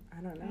 What?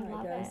 I don't know,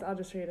 I guess. it. I'll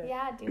just read it.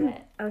 Yeah, do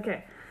it.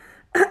 Okay.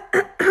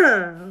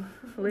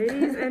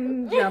 Ladies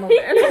and gentlemen.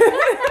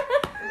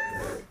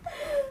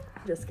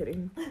 Just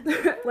kidding.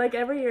 Like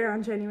every year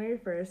on January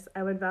 1st,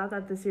 I would vow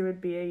that this year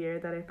would be a year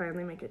that I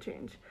finally make a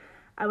change.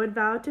 I would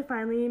vow to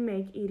finally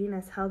make eating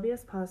as healthy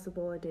as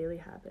possible a daily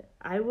habit.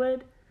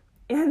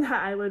 And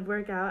that I would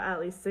work out at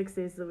least 6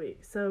 days a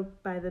week. So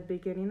by the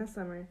beginning of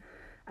summer,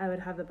 I would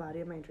have the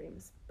body of my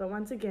dreams. But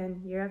once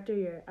again, year after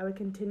year, I would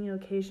continue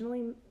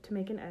occasionally to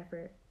make an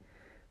effort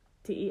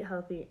to eat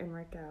healthy and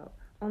work out,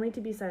 only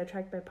to be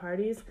sidetracked by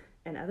parties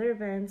and other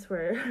events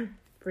where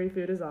free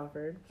food is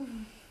offered,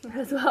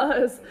 as well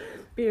as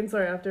being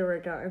sore after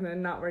workout and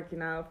then not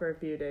working out for a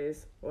few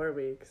days or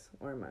weeks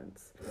or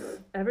months.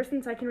 Ever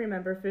since I can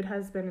remember, food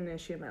has been an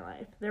issue in my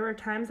life. There were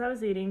times I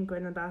was eating,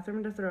 going to the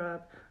bathroom to throw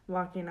up,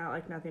 walking out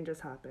like nothing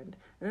just happened.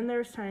 And then there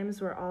was times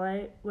where all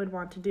I would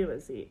want to do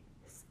was eat.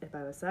 If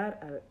I was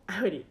sad,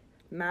 I would eat.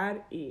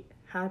 Mad, eat.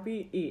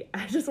 Happy, eat.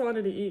 I just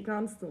wanted to eat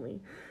constantly.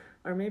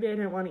 Or maybe I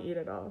didn't want to eat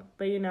at all,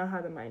 but you know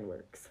how the mind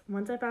works.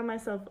 Once I found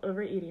myself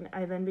overeating,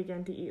 I then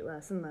began to eat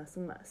less and less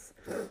and less.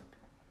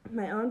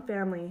 My own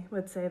family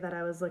would say that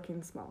I was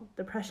looking small.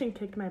 Depression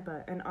kicked my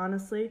butt, and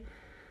honestly,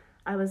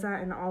 I was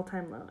at an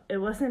all-time low. It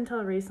wasn't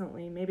until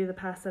recently, maybe the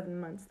past 7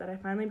 months, that I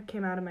finally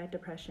came out of my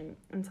depression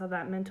and saw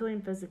that mentally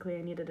and physically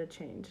I needed a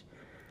change.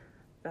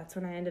 That's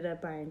when I ended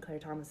up buying Claire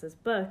Thomas's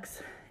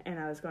books, and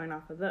I was going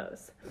off of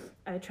those.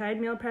 I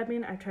tried meal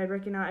prepping, I tried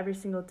working out every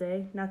single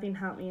day. Nothing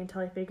helped me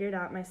until I figured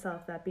out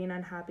myself that being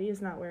unhappy is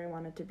not where I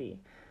wanted to be.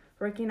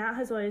 Working out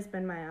has always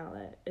been my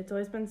outlet. It's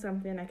always been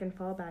something I can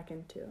fall back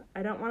into.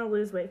 I don't want to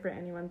lose weight for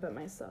anyone but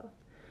myself.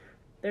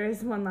 There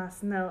is one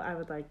last note I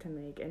would like to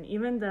make, and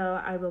even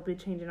though I will be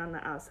changing on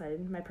the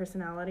outside, my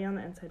personality on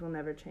the inside will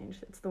never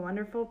change. It's the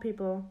wonderful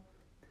people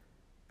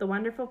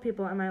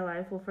in my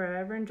life will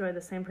forever enjoy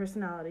the same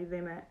personality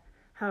they met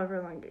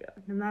however long ago,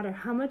 no matter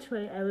how much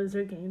weight I lose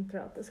or gain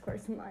throughout this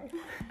course in life.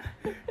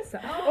 So,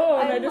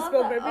 and I just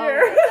spilled my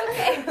beer. Oh,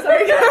 okay.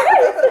 Sorry, guys.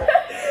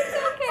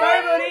 Okay.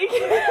 Sorry, Monique.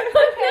 Okay,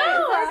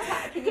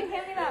 can you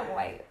hand me that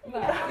white? No,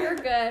 you're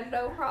good.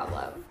 No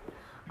problem.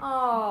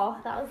 Oh,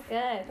 that was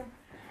good.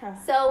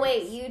 So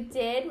wait, you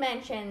did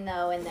mention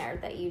though in there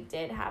that you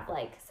did have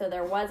so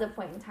there was a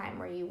point in time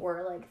where you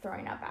were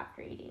throwing up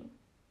after eating.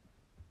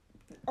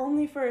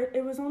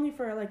 It was only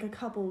for a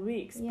couple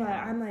weeks, yeah. But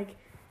I'm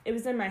it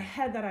was in my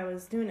head that I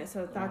was doing it,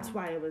 so that's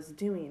why I was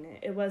doing it.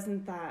 It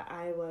wasn't that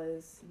I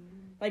was,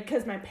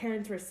 because my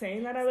parents were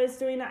saying that I was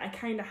doing it, I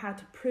kind of had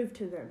to prove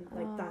to them,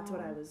 that's what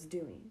I was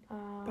doing.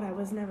 But I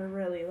was never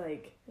really,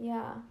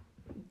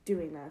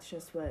 doing that. It's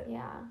just what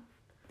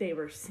they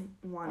were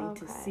wanting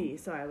to see,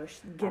 so I was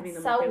giving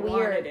them what they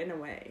wanted in a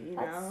way, you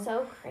know? That's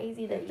so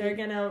crazy that they're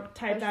going to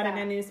type that in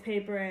a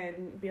newspaper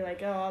and be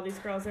like, oh, all these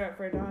girls are up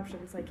for adoption.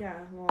 It's let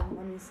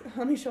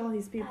me show all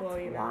these people,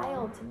 That's you know?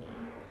 wild to me.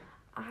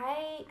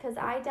 Because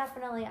I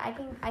definitely, I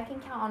can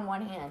count on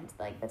one hand,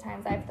 the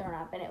times I've thrown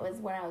up, and it was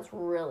when I was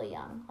really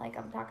young.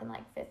 I'm talking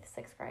 5th,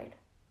 6th grade.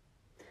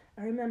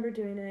 I remember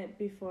doing it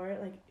before,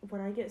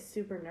 when I get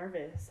super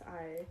nervous,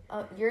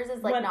 Oh, yours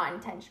is, not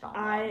intentional.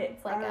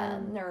 It's, a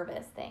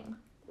nervous thing.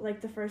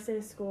 The first day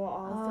of school,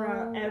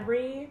 throughout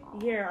every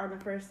year on the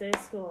first day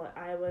of school,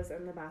 I was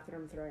in the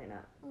bathroom throwing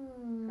up.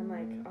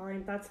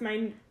 I'm that's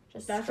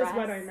just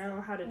what I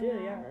know how to do,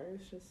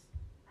 it's just...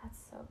 That's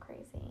so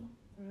crazy.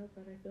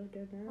 But I feel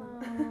good now.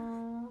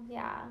 Oh,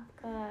 yeah,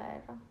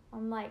 good.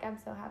 I'm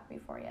so happy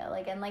for you.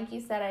 And like you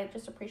said, I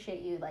just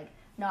appreciate you,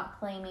 not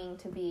claiming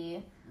to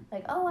be,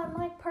 oh, I'm,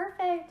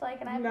 perfect.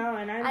 And I'm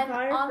on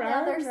the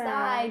other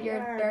side.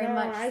 You're very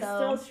much I so. I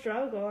still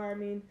struggle.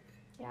 I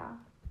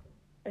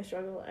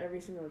struggle every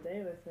single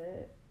day with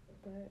it.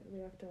 But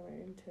we have to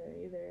learn to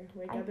either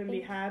wake up and be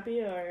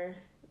happy or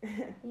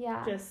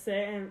just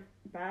sit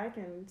back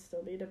and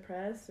still be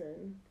depressed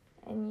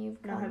and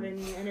you've not have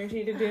any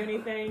energy to do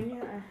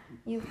anything.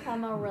 You've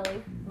come a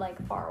really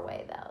far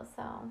way though,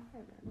 so I'm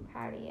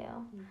proud of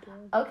you.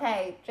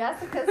 Okay,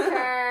 Jessica's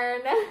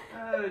turn.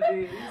 Oh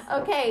jeez.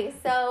 Okay,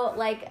 so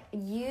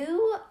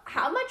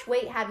how much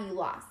weight have you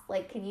lost?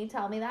 Can you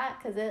tell me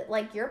that? Because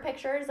your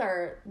pictures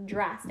are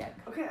drastic.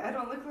 Okay, I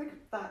don't look like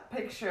that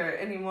picture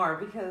anymore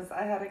because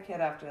I had a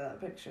kid after that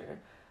picture,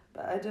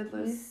 but I did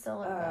lose. You still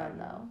look good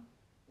though.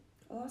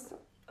 I lost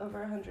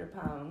over 100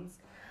 pounds.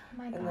 Oh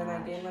my and then I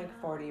gained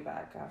 40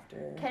 back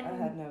after I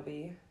had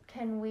Novi.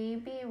 Can we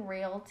be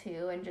real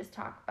too and just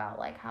talk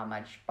about how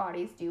much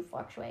bodies do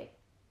fluctuate?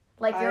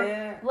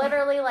 You're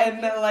literally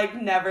and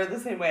never the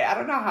same way. I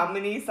don't know how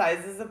many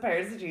sizes of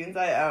pairs of jeans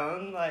I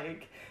own.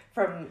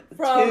 From 2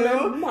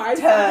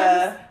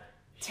 to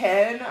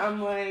 10.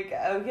 I'm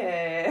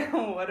okay,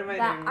 what am I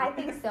doing? I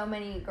think so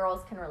many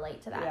girls can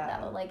relate to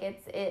that though.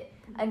 It's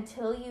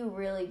until you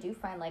really do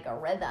find a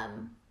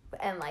rhythm.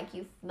 and like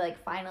you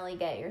like finally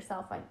get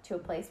yourself like to a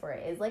place where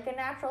it is like a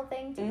natural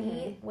thing to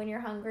eat when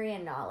you're hungry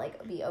and not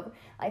like be over.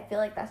 I feel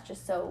like that's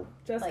just so.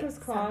 Jessica's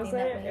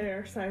closet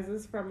are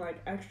sizes from like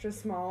extra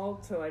small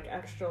to like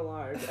extra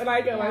large, and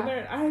I go in there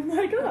and I'm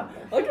like, oh,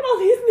 look at all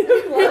these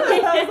new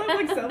clothes. I was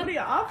like so many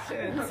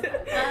options.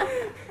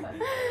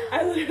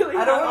 I literally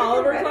have all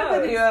of her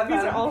clothes. These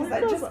are all her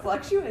clothes. It just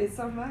fluctuates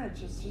so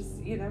much. It's just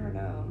you never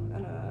know. I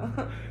don't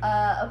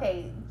know.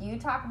 Okay, you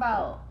talk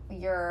about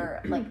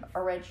your like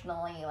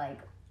originally like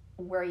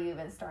where you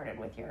even started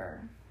with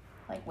your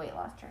like weight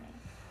loss journey.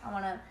 I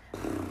want to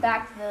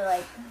back to the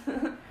like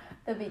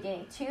the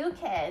beginning. 2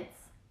 kids.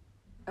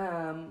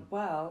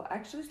 Well, I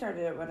actually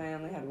started it when I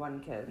only had 1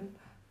 kid.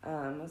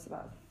 It was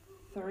about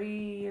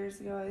 3 years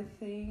ago, I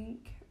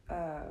think.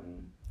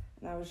 And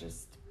I was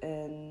just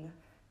in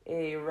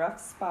a rough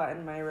spot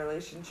in my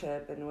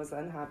relationship and was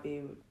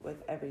unhappy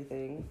with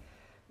everything.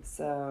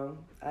 So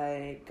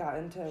I got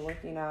into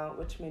working out,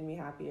 which made me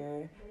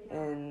happier,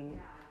 and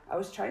I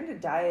was trying to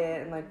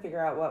diet and like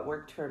figure out what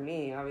worked for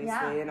me,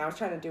 obviously, and I was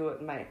trying to do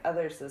what my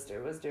other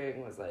sister was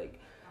doing, was like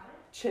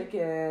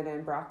chicken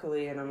and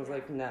broccoli, and I was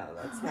like, no,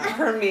 that's not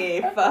for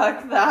me.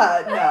 Fuck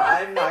that. No,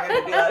 I'm not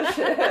gonna do that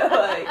shit.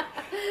 Like,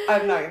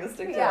 I'm not gonna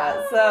stick to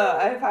that. So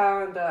I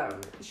found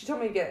she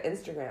told me to get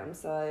Instagram,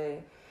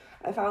 so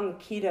I found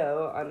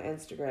keto on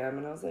Instagram,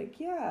 and I was like,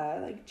 yeah, I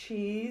like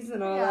cheese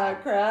and all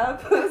that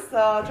crap, so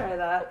I'll try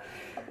that.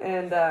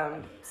 And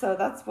so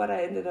that's what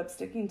I ended up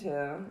sticking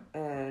to,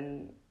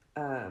 and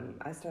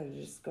I started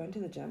just going to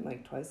the gym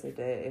like twice a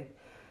day,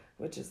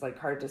 which is like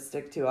hard to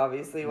stick to,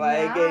 obviously,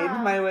 why I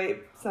gained my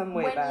weight back.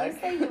 When you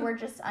say you were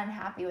just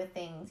unhappy with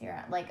things,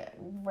 you're like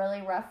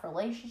really rough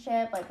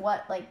relationship, like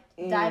what, like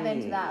dive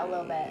into that a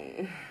little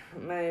bit.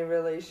 My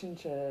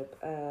relationship,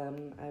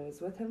 I was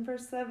with him for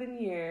 7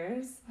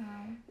 years,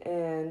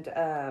 and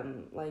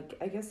like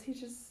I guess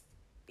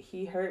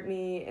he hurt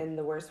me in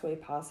the worst way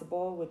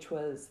possible, which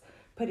was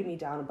putting me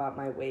down about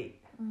my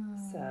weight.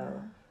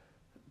 So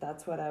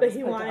that's what I was. But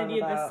he wanted you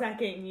the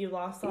second you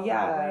lost all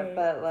that weight. Yeah,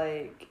 but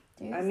like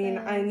I mean,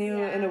 I knew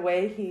in a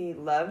way he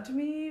loved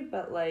me,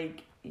 but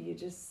like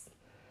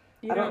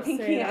I don't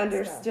think he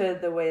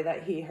understood the way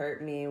that he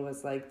hurt me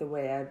was like the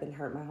way I've been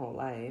hurt my whole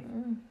life.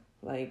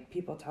 Like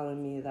people telling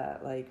me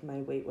that like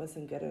my weight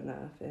wasn't good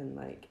enough and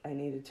like I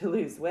needed to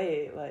lose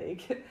weight.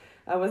 Like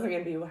I wasn't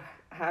going to be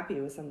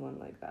happy with someone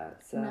like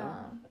that. So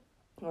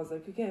I was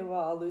like, okay, well,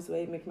 I'll lose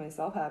weight, make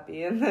myself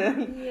happy, and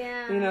then,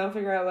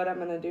 figure out what I'm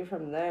going to do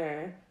from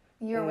there.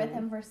 You were with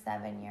him for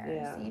 7 years.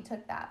 Yeah. So you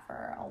took that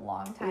for a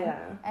long time.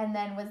 Yeah. And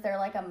then was there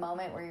like a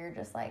moment where you're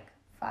just like,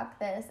 fuck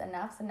this,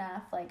 enough's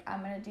enough, like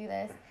I'm going to do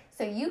this.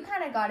 So you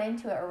kind of got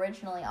into it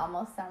originally,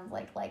 almost sounds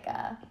like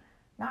a,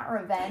 not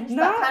revenge,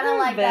 but kind of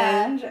like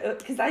a...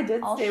 Because I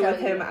did stay with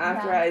him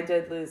after I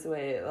did lose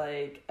weight.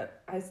 Like,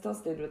 I still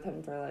stayed with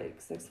him for like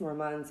 6 more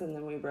months and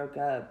then we broke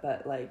up.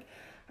 But like,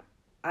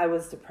 I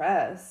was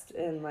depressed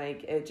and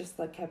like, it just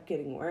like kept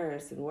getting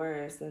worse and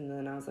worse. And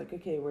then I was like,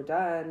 okay, we're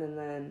done. And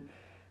then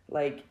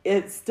like,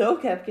 it still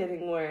kept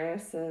getting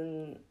worse.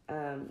 And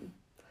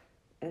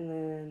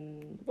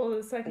then... Well,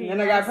 the second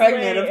I got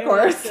pregnant, of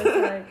course.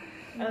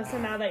 Oh, so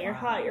now that you're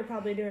hot, you're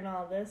probably doing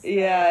all this stuff.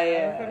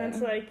 Yeah. And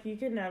it's like, you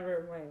can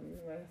never win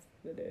with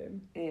the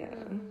dude.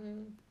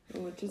 Yeah.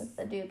 Which is... With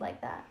the dude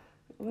like that.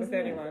 With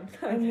anyone.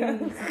 I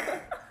mean,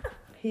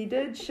 he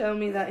did show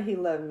me that he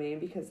loved me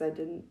because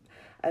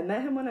I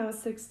met him when I was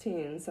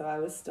 16, so I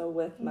was still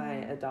with my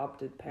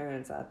adopted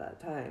parents at that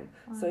time.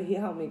 Wow. So he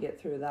helped me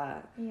get through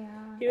that. Yeah.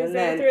 He was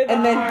through the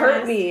and then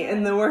hurt me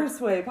in the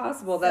worst way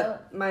possible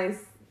that my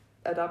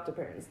adoptive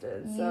parents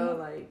did. So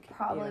like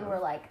probably were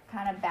like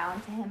kind of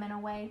bound to him in a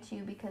way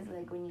too, because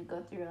like when you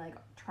go through like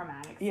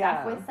traumatic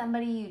stuff with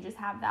somebody, you just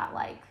have that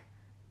like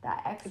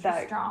that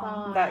extra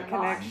strong that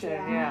connection.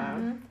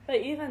 Yeah. But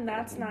even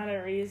that's not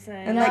a reason.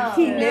 And like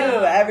he knew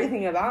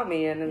everything about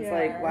me, and it's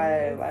like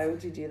why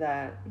would you do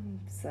that?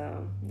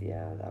 So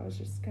yeah, that was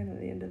just kind of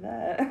the end of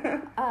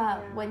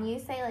that. When you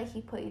say like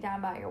he put you down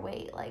about your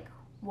weight, like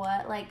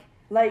what like.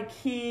 Like,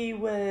 he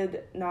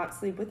would not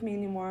sleep with me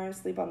anymore,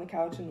 sleep on the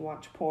couch and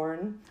watch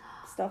porn,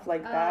 stuff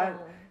like that.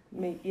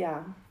 Make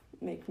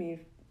me,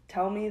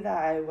 tell me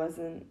that I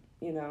wasn't,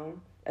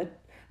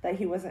 that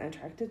he wasn't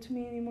attracted to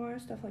me anymore,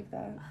 stuff like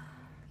that.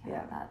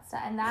 Yeah.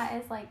 And that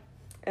is like...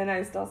 And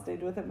I still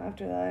stayed with him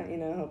after that,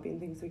 hoping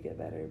things would get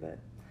better, but...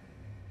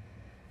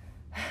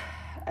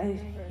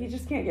 he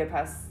just can't get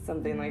past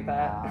something like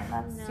that. No,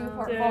 that's too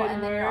hurtful,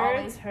 and then you're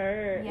always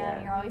hurt.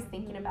 Yeah, you're always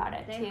thinking about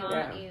it too. They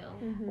haunt you.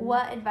 Mm-hmm.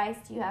 What advice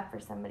do you have for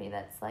somebody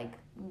that's like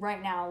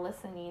right now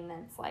listening?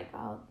 That's like,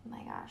 oh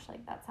my gosh,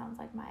 like that sounds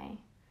like my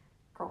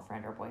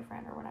girlfriend or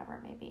boyfriend or whatever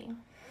it may be.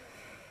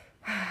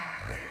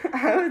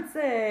 I would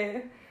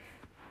say,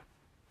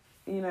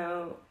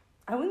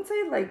 I wouldn't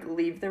say like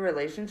leave the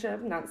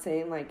relationship. Not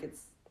saying like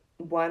it's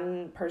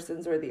one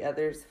person's or the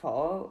other's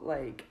fault.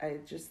 Like I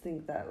just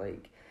think that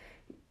like.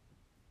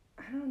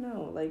 I don't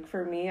know, like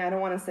for me, I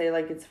don't want to say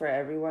like it's for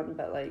everyone,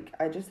 but like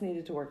I just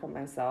needed to work on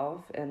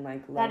myself and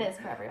like that is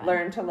for everyone.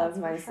 Learn to love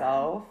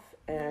myself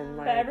And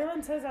like, but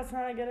everyone says that's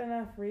not a good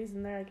enough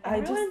reason. They're like, I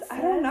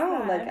don't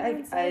know. Like,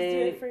 I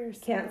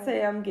can't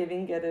say I'm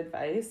giving good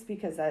advice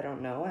because I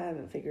don't know. I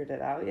haven't figured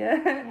it out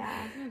yet.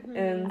 Yeah.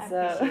 And I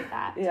so, appreciate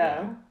that too.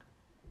 yeah.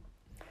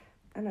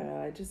 I don't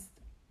know.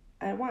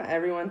 I want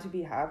everyone to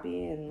be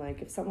happy, and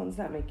like, if someone's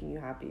not making you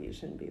happy, you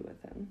shouldn't be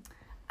with them.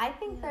 I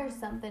think there's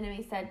something to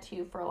be said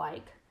too for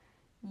like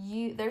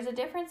there's a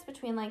difference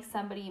between like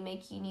somebody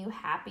making you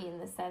happy in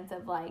the sense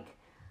of like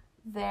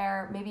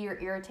maybe you're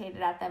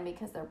irritated at them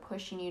because they're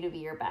pushing you to be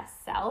your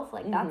best self.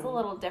 Like that's a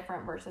little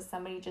different versus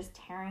somebody just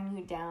tearing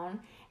you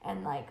down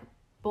and like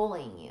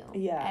bullying you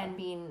and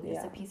being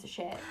just a piece of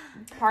shit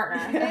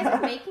partner. You guys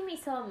are making me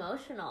so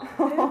emotional.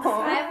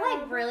 I've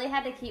like really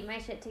had to keep my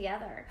shit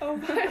together. Oh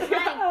my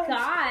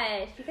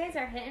gosh, you guys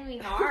are hitting me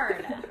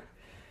hard.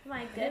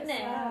 My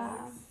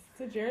goodness.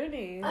 It's a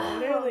journey,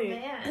 literally. Oh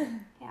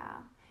man. Yeah.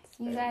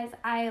 You guys,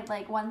 I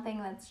like one thing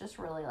that's just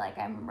really like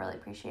I'm really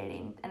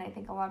appreciating, and I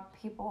think a lot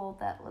of people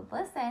that would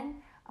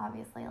listen,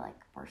 obviously like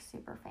we're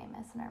super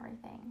famous and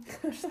everything.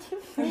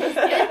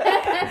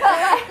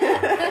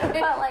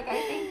 but like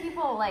I think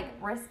people like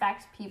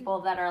respect people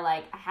that are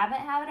like, I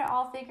haven't had it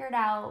all figured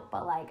out,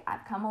 but like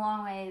I've come a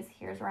long ways.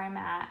 Here's where I'm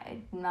at.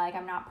 Like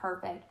I'm not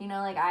perfect, you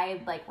know. Like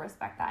I like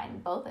respect that in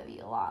both of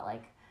you a lot.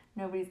 Like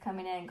nobody's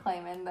coming in and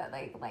claiming that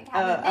like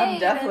I'm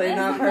definitely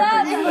not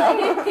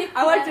perfect.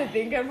 I like to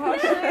think I'm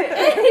hot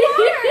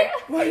shit.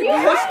 When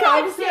push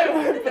comes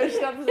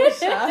to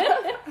shove.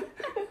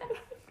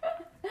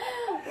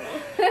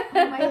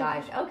 Oh my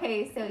gosh.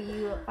 Okay, so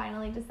you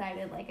finally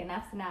decided like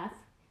enough's enough.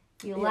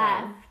 You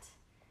left.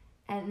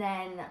 And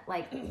then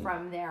like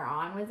from there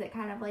on, was it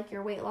kind of like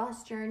your weight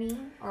loss journey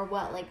or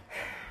what? Like,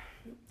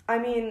 I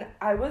mean,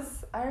 I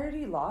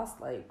already lost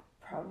like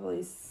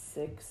probably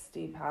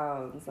 60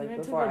 pounds like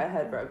before I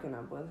had broken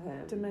up with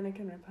him.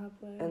 Dominican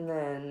Republic. And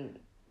then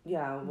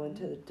I went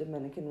to the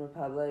Dominican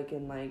Republic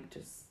and like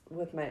just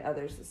with my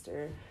other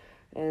sister,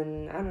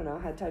 and I don't know,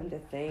 had time to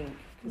think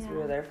because we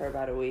were there for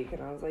about a week,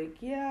 and I was like,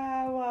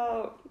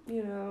 well,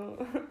 you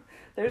know,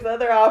 there's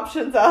other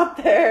options out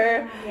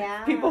there.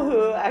 Yeah. People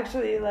who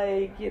actually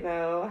like, you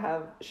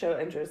know, show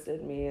interest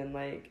in me and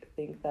like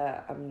think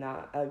that I'm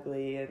not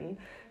ugly and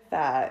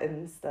fat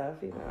and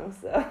stuff, you know,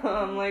 so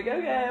I'm like,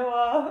 okay,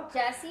 well.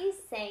 Jesse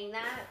saying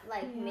that,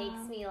 like,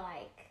 makes me,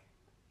 like,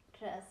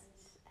 just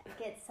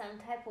get some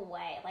type of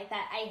way. Like,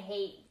 that I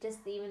hate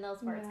just even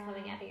those words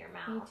coming out of your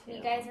mouth.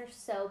 You guys are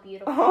so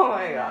beautiful. Oh,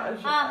 my gosh.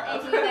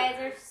 And you guys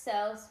are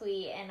so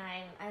sweet, and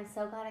I'm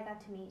so glad I got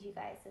to meet you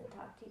guys and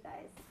talk to you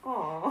guys.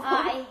 Aww.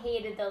 I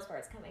hated those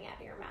words coming out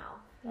of your mouth.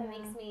 That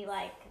makes me,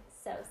 like,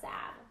 so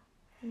sad.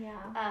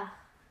 Yeah.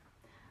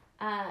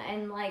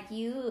 And like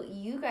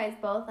you guys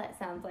both, that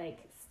sounds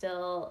like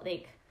still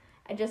like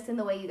just in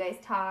the way you guys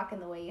talk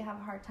and the way you have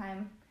a hard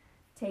time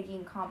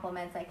taking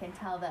compliments, I can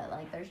tell that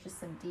like there's just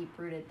some deep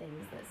rooted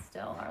things that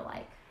still are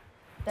like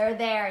they're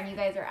there, and you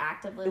guys are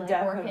actively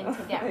like working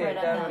to get rid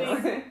of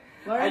them.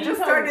 I just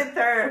started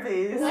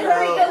therapy. So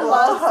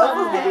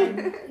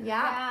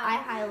yeah, I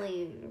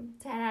highly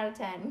 10 out of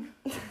 10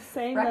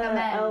 saying recommend.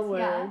 The L word.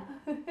 Yeah.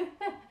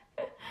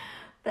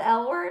 The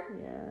L word?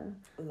 Yeah.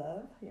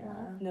 Love? Yeah.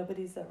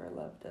 Nobody's ever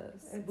loved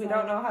us. We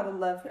don't know how to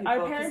love people.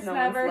 Our parents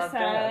never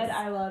said us.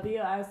 I love you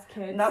as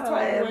kids. And that's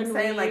why I'm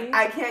saying like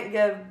I can't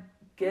give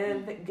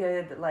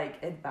good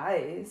like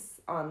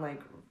advice on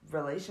like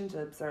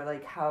relationships or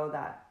like how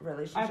that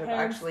relationship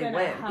actually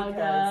went because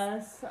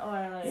us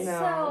or like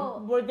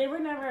so they were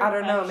never. I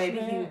don't know.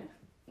 Maybe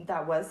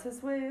that was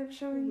his way of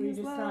showing his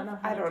love. Don't know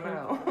I don't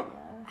know.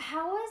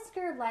 How was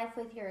your life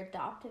with your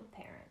adoptive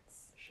parents?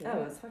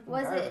 Oh, it's fucking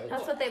was garbage. it?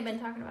 That's what they've been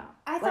talking about.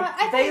 I thought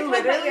they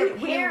literally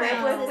we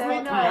live with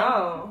them.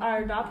 No,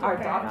 our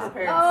adoptive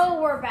parents.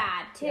 Oh, we're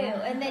bad too.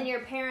 Yeah. And then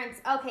your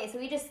parents. Okay, so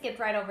we just skipped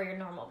right over your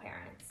normal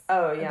parents.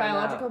 Oh yeah,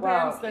 biological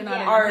parents. They're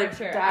not in our the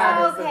picture.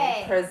 Dad is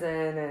in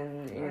prison,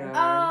 and you know.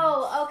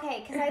 Oh,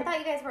 okay. Because I thought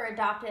you guys were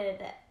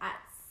adopted at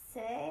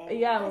 6.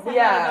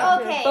 Yeah.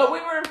 Okay. But we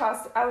were in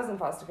foster. I was in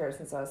foster care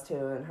since I was 2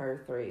 and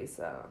her 3.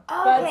 So.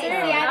 Okay. See,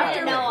 I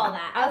didn't know all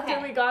that. After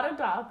we got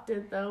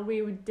adopted, though,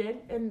 we did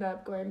end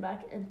up going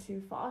back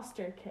into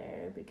foster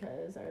care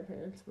because our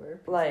parents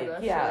were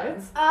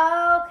shits.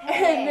 Okay.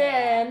 And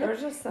then there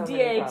was just so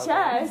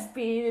DHS,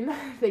 being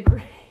the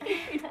great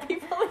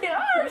people they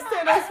are,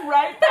 sent us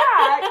right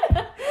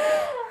back.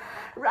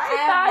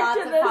 Back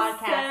to the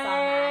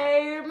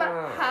same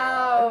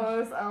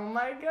house. Oh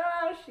my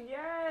gosh,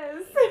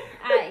 yes.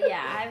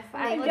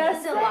 I've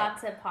listened to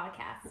lots of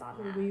podcasts on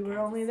that. We were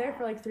only there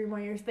for like 3 more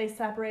years. They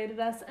separated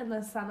us in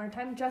the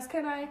summertime, Jessica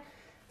and I.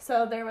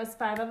 So there was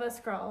 5 of us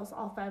girls.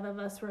 All 5 of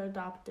us were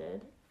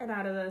adopted. And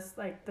out of this,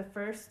 like the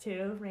first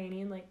 2,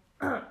 Rainey and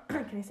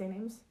can I say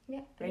names?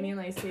 Yeah. Rainey and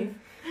Lacey.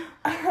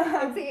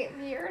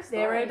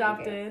 They were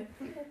adopted.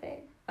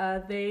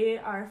 They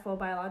are full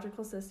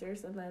biological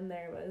sisters, and then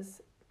there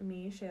was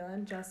me, Shayla,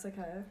 and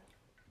Jessica,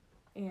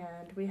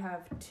 and we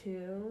have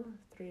 2,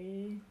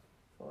 3,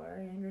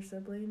 4 younger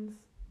siblings.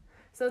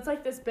 So it's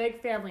like this big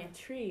family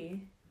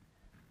tree,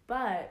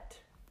 but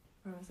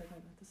where was I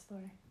going with the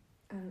story?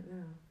 I don't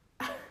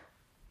know.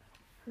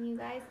 You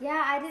guys?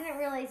 Yeah, I didn't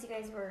realize you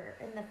guys were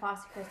in the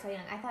foster care so young.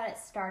 I thought it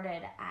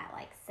started at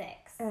like 6.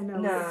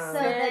 No. So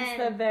It's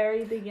the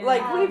very beginning.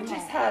 Like, we've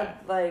just had,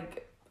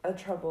 like, a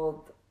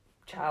troubled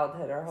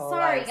childhood our whole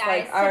lives.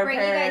 Sorry, guys, like, to bring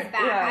you guys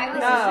back. Yeah, I was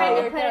just trying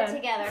to you're put good. it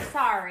together.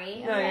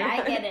 Sorry. No, Okay, you're I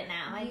good. get it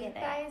now. I You get it.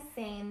 guys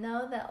saying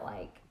though that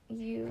like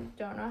you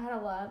don't know how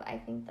to love, I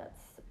think that's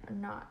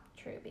not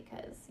true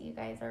because you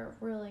guys are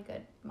really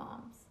good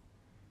moms.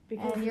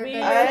 Because And you're we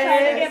good. were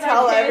trying to give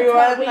tell our kids everyone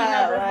what we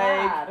that, never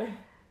like, had.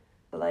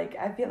 Like,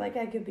 I feel like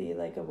I could be,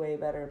 like, a way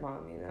better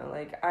mom, you know?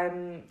 Like, I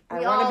We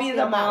want all to be feel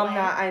the that mom way.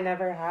 that I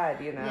never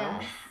had, you know?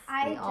 Yes.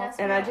 I We all just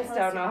feel And I want just to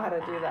don't post know how to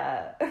about do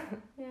that.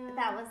 Yeah.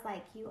 That was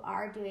like, you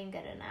are doing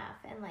good enough,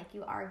 and like,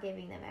 you are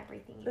giving them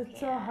everything you It's can.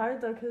 so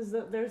hard though, because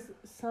there's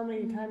so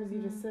many times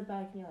you just sit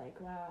back and you're like,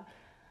 wow,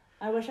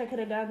 I wish I could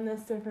have done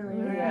this differently.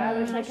 Or Yeah. I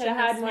wish I could have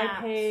had more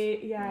Snapped.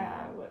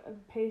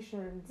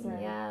 patience.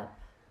 And Yeah.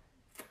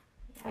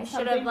 I should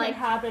something have like could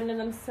happen to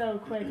them so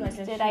quick. Like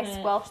Did I shouldn't-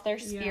 squelch their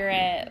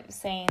spirit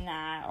saying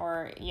that?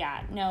 Or,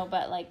 no,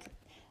 but like,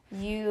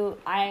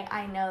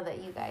 I know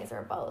that you guys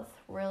are both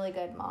really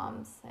good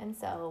moms, and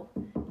so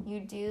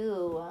you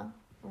do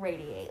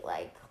radiate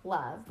like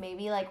love.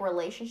 Maybe like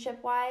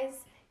relationship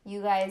wise,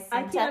 you guys.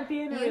 I seem can't to-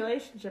 be in a you-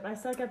 relationship. I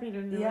suck at being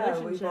in a Yeah,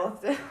 we relationship.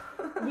 both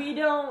do. We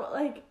don't,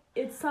 like,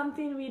 it's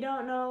something we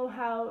don't know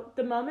how.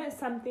 The moment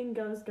something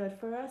goes good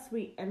for us,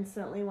 we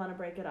instantly want to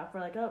break it off. We're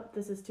like, oh,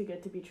 this is too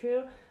good to be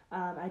true.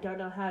 I don't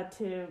know how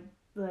to,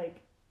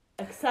 like,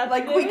 accept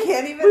Like, this. we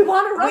can't even. We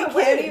wanna run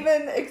We can't away.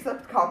 even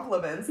accept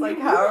compliments. Like,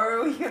 how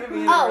are we gonna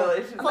be in a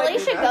relationship?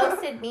 Felicia you know?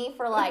 ghosted me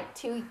for like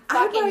 2 I'm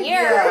fucking like,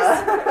 years.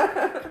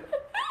 yeah.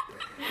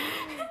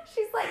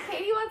 She's like,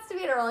 Katie wants to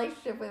be in a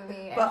relationship with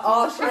me. And But she's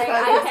all she like, says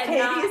I is,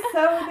 cannot. Katie's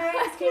so nice.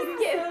 Just Katie's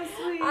kidding.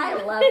 so sweet. I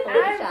love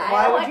Felicia.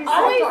 Why would you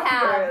always stop talking to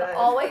her have. then?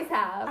 Always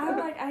have. I'm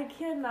like, I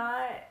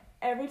cannot.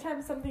 Every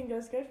time something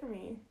goes good for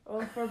me,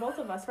 or for both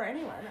of us, for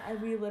anyone,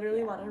 we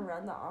literally want to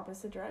run the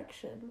opposite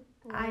direction.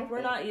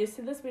 We're not used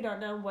to this. We don't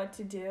know what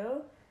to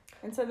do.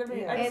 And so then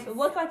I just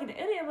look like an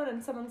idiot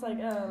when someone's like,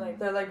 oh, like.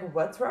 They're like,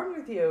 what's wrong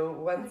with you?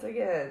 Once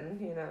again,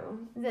 you know.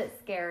 Is it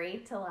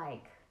scary to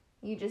like,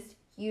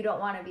 you don't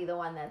want to be the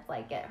one that's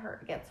like gets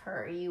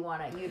hurt. You'd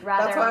rather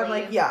That's why I'm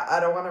leave. like, yeah, I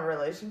don't want a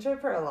relationship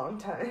for a long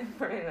time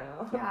right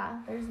now. Yeah,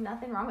 there's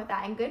nothing wrong with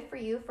that. And good for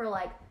you for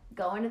like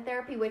going to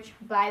therapy, which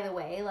by the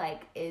way,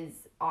 like is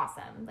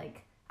awesome.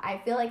 Like I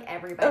feel like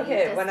everybody.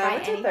 Okay, when I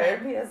went to anything-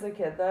 therapy as a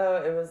kid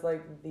though, it was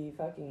like the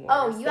fucking worst.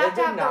 Oh, you have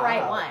to It have did the not right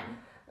help. one.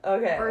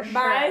 Okay. For sure.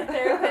 My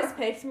therapist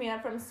picked me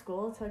up from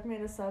school, took me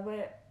to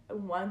Subway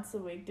once a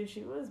week. Dude,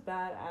 she was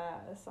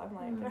badass. I'm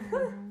like,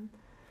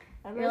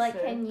 I You're miss like, her.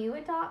 can you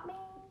adopt me?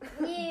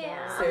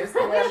 Yeah.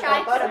 Seriously, I wish I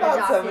I thought could've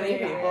about so adopted many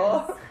you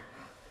people.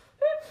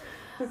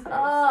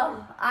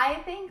 Oh, I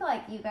think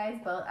like you guys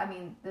both. I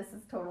mean, this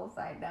is total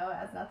side note. It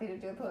has nothing to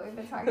do with what we've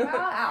been talking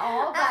about at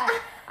all. But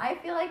I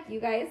feel like you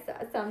guys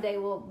someday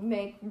will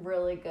make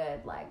really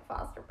good like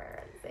foster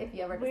parents if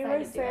you ever We decide were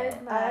to do saying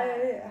it.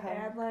 that. I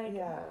And like,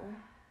 yeah.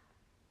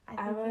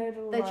 I would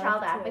The love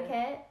child to.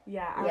 advocate.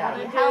 Yeah, I Yeah,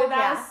 want to do hell that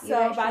yeah, you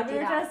so guys bad. should do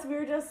that. We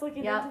were just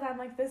looking Yep. into that. I'm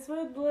like, this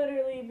would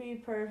literally be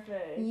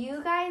perfect.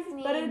 You guys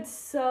need. But it's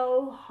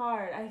so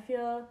hard. I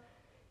feel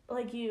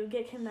like you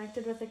get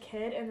connected with a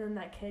kid, and then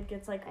that kid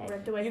gets like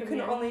ripped away You from can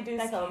you. only do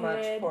That so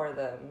much kid- for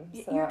them.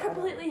 So You're I don't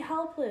completely know.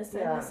 helpless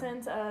in Yeah. the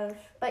sense of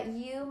But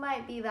you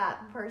might be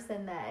that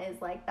person that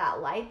is like that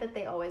light that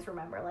they always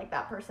remember. Like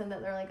that person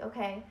that they're like,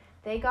 okay,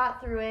 they got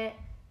through it.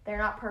 They're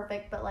not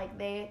perfect, but like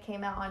they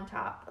came out on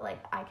top. Like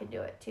I could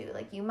do it too.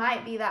 Like you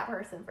might be that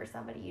person for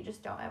somebody. You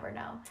just don't ever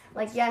know.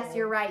 Like That's yes, true.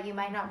 you're right. You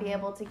might not be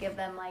able to give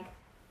them like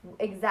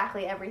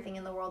exactly everything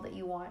in the world that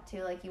you want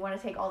to. Like you want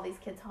to take all these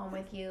kids home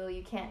with you.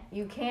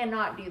 You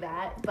cannot do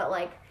that. But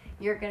like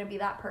you're gonna be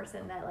that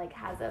person that like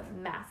has a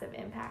massive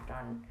impact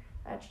on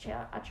a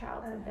child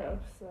I someday.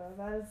 hope so.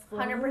 That's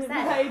 100%.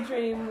 my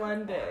dream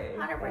one day.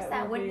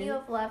 100%. Wouldn't you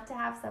have loved to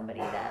have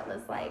somebody that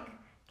was like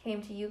came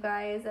to you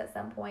guys at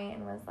some point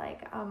and was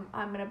like, I'm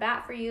gonna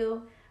bat for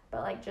you,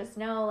 but like just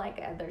know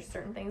like there's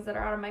certain things that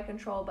are out of my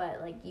control,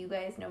 but like you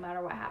guys, no matter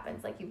what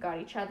happens, like you've got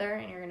each other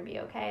and you're gonna be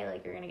okay.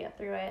 Like you're gonna get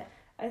through it.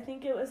 I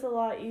think it was a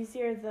lot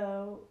easier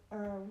though.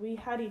 We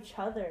had each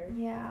other.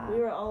 Yeah. We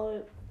were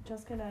all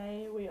Jessica and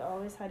I. We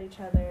always had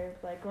each other.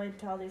 Like going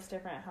to all these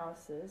different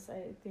houses.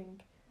 I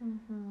think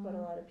Mm-hmm. what a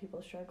lot of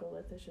people struggle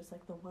with is just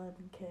like the one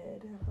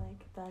kid. And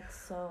like that's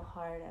so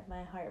hard.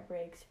 My heart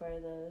breaks for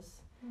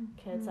those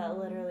kids that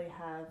literally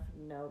have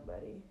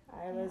nobody.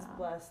 I was Yeah.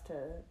 blessed to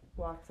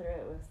walk through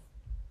it with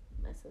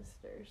my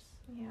sisters.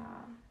 Yeah.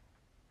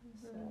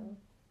 So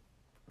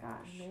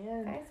Gosh. You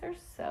man. guys are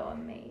so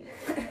amazing.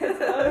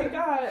 Oh my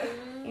god.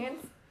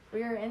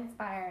 You're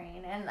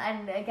inspiring.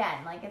 And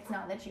again, like it's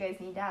not that you guys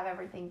need to have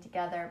everything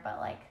together, but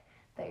like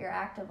that you're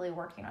actively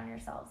working on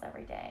yourselves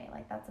every day.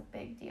 Like that's a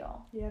big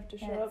deal. You have to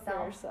show In up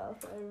for itself.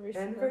 yourself every And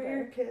single for day.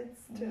 your kids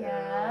too.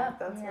 Yeah.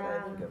 That's what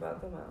Yeah. I think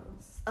about the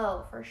most.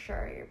 Oh, for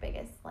sure. Your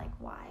biggest like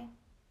why.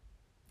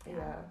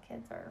 Yeah.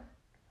 Kids are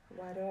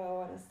Why do I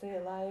want to stay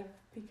alive?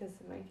 Because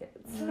of my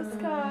kids.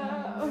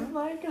 Jessica, oh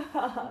my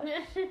gosh.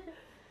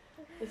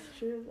 It's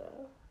true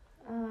though.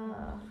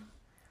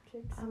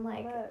 I'm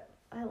like,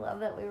 I love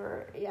that we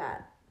were,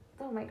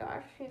 oh my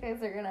gosh, you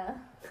guys are gonna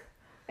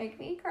make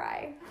me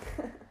cry.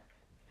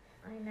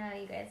 I know,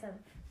 you guys have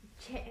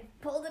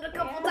pulled it a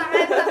couple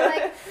times. I'm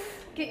like,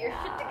 get your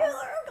shit together.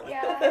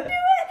 Yeah. Do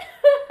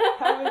it.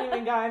 Haven't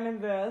even gotten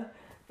into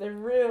the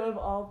root of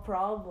all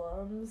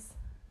problems.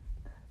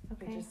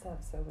 We just have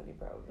so many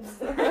problems.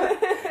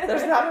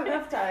 There's not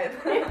enough time.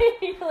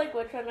 You're like,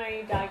 which one are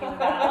you talking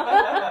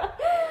about?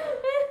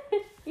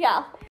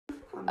 Yeah.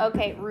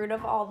 Okay, root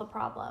of all the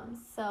problems.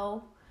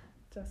 So.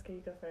 Jessica, you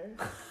go first.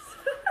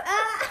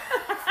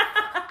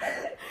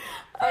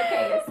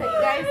 Okay, so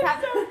you guys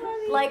have,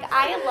 like,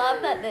 I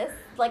love that this,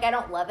 like, I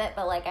don't love it,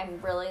 but, like,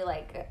 I'm really,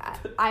 like,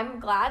 I'm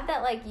glad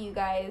that, like, you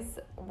guys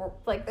were,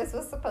 like, this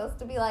was supposed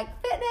to be, like,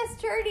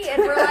 fitness journey,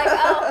 and we're like,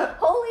 oh,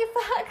 holy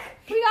fuck,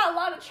 we got a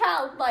lot of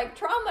child, like,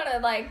 trauma to,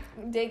 like,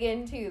 dig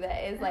into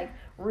that is, like,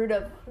 root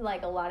of,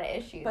 like, a lot of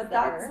issues. But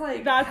that's,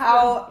 that's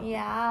how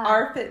yeah.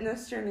 our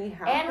fitness journey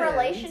happens. And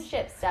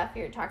relationship stuff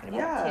you're talking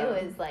about, Yeah. too,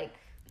 is, like,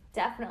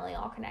 definitely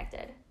all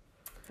connected.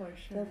 For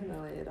sure.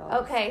 Definitely it all.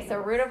 Okay, so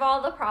root of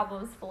all the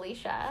problems,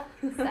 Felicia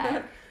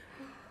said.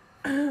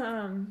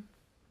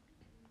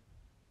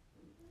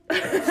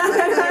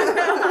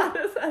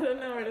 I don't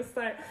know where to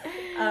start.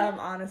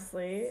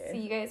 Honestly, So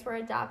you guys were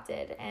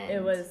adopted, and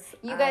it was.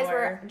 you guys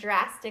were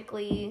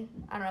drastically,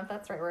 I don't know if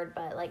that's the right word,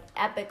 but like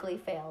epically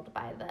failed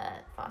by the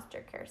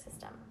foster care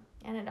system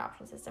and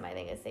adoption system, I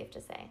think is safe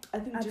to say. I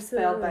think just Absolutely.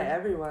 failed by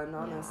everyone,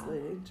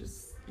 honestly.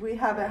 Just we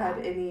haven't had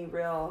any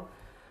real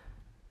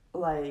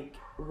like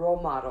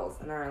role models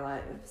in our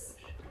lives.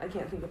 I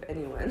can't think of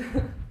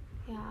anyone.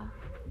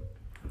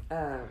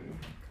 Yeah.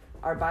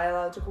 Our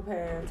biological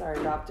parents, our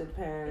adopted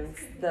parents,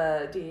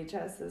 the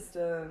DHS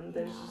system,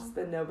 there's Yeah. just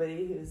been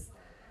nobody who's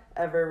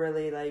ever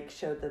really like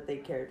showed that they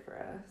cared for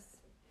us.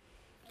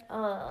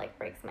 Oh, it like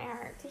breaks my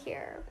heart to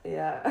hear.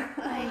 Yeah.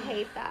 I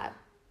hate that.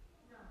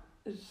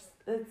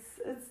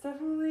 It's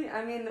definitely,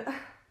 I mean,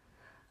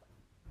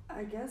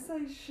 I guess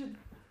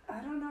I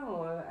don't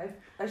know.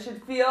 I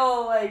should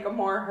feel like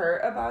more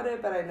hurt about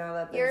it, but I know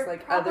that there's You're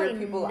like probably other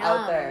people numb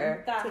out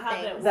there that to have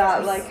things. it that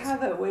worse. like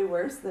have it way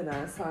worse than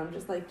us. So I'm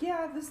just like,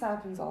 yeah, this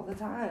happens all the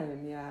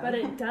time. Yeah. But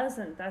it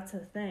doesn't. That's the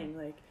thing.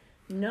 Like,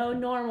 no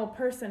normal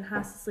person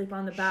has to sleep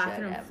on the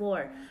bathroom Shut up.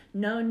 floor.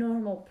 No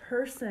normal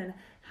person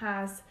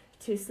has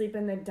to sleep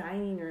in the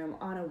dining room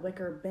on a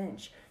wicker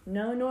bench.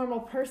 No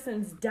normal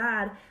person's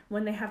dad,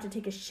 when they have to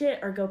take a shit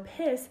or go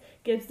piss,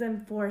 gives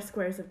them 4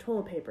 squares of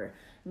toilet paper.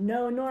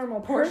 No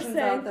normal Portions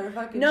out person. there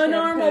fucking No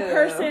normal shampoo.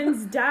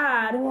 person's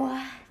dad.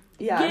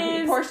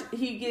 Yeah,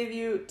 he gave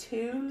you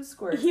 2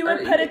 squares. He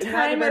would or put a it might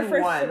have timer been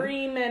for 1.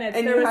 3 minutes.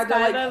 And there you was had to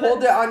 5 like of hold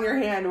us. it on your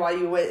hand while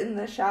you went in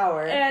the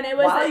shower. And it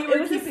was while like, you were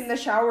it was keeping the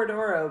shower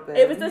door open.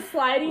 It was a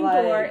sliding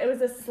Like- door. It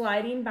was a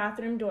sliding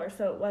bathroom door,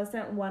 so it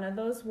wasn't one of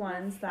those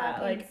ones that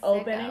Fucking like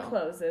open sicko. and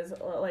closes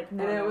like And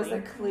normally. it was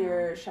a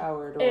clear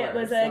shower door. It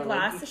was so, a like,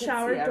 glass you could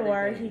shower see door.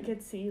 everything. He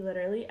could see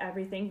literally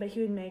everything, but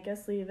he would make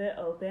us leave it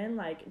open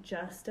like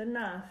just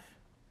enough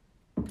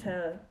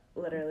to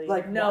literally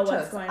like know watch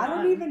what's us. going I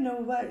on. don't even know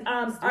what he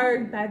was Our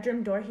doing.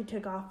 bedroom door, he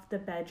took off the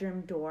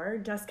bedroom door.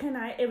 Jessica and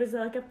I, it was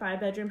like a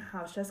 5-bedroom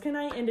house. Jessica and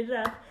I ended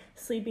up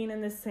sleeping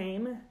in the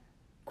same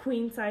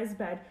queen size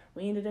bed.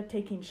 We ended up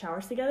taking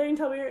showers together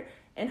until we were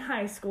in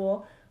high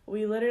school.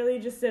 We literally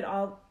just did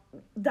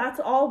that's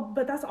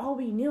all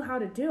we knew how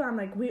to do. I'm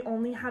like, we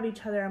only have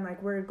each other. I'm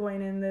like, we're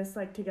going in this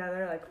like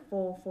together, like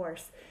full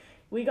force.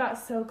 We got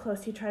so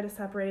close. He tried to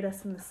separate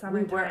us in the We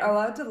summertime. weren't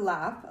allowed to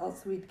laugh,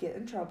 else we'd get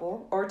in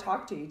trouble or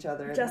talk to each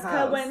other. In the Jessica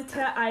house. went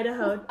to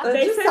Idaho.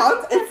 It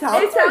sounds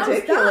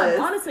ridiculous.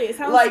 Dumb. Honestly, it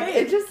sounds like fake.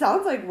 it just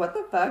sounds like what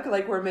the fuck?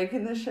 Like we're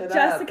making this shit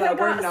Jessica up, but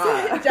we're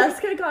not.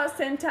 Jessica got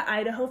sent to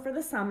Idaho for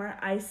the summer.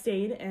 I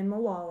stayed in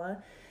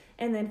Molalla.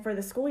 And then for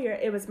the school year,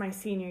 it was my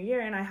senior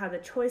year, and I had the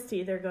choice to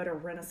either go to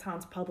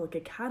Renaissance Public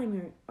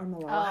Academy or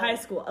Molalla High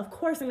School. Of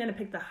course, I'm going to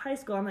pick the high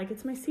school. I'm like,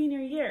 it's my senior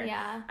year.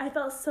 Yeah. I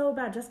felt so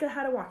bad. Jessica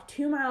had to walk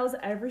 2 miles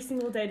every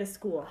single day to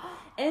school.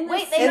 In the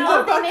Wait,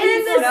 snow, they made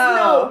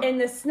you in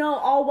the snow,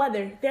 all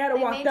weather. They had to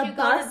They walk made the you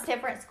bus. go to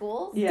different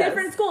schools? Yes.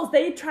 Different schools.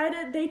 They try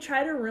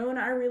to ruin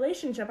our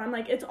relationship. I'm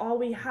like, it's all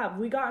we have.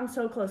 We gotten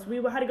so close. We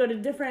had to go to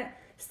different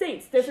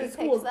states, different She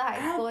schools. picked the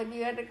high school and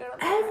you had to go to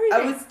the Everything.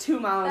 I was 2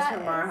 miles That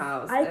from our is-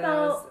 house. I and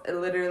felt-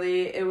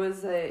 it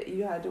was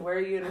you had to wear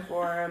a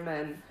uniform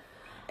and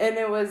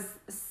it was,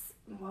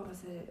 what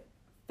was it,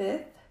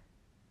 5th?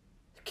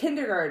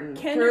 Kindergarten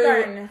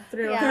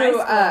through Yeah. high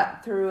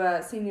school.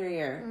 through senior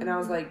year. And I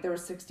was like, there were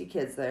 60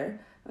 kids there.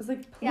 I was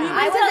like, please. Yeah,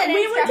 I was an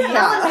we went to instructor.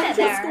 Yeah.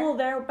 elementary there. school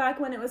there back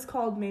when it was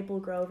called Maple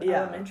Grove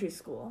Yeah. Elementary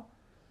School.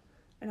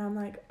 And I'm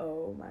like,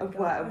 oh my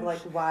god. What? Like,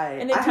 why?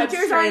 And the I had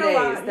teachers straight aren't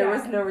allowed- A's. There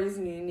was yeah. no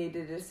reason you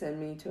needed to send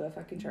me to a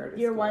fucking charter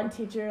Your school. one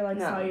teacher No.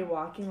 saw you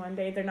walking one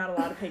day. They're not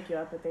allowed to pick you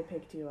up, but they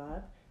picked you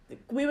up.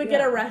 We would get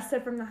Yeah.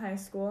 arrested from the high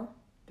school.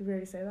 Did we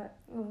already say that?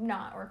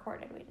 Not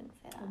recorded. We didn't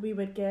say that. We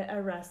would get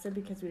arrested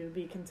because we would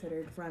be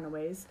considered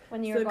runaways.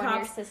 When you were going to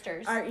your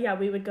sister's.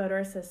 We would go to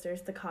our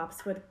sister's.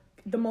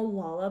 The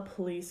Molalla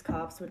police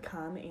cops would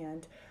come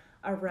and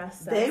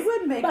arrest us. They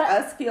would make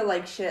us feel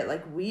like shit,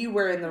 like we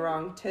were in the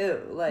wrong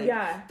too. Like,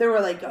 they were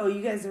like, oh,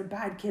 you guys are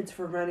bad kids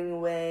for running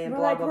away and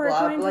blah, blah,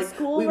 blah. Like,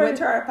 we went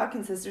to our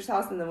fucking sister's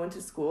house and then went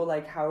to school.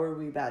 Like, how are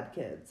we bad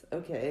kids?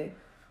 Okay.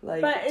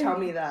 Like, tell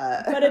me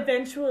that. But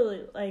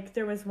eventually, like,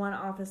 there was one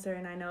officer,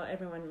 and I know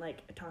everyone,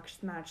 like,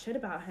 talks mad shit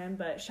about him,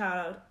 but shout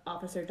out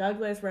Officer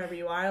Douglas, wherever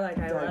you are. Like,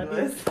 I love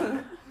you.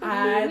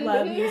 I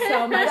love you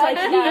so much. Like,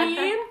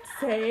 he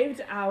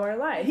saved our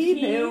life. He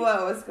knew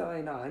what was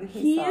going on.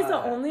 He is the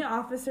only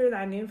officer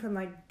that I knew from,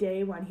 like,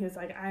 day one. He was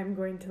like, I'm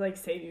going to, like,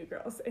 save you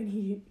girls. And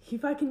he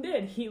fucking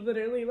did. He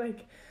literally,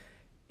 like...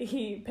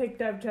 He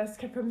picked up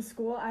Jessica from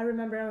school. I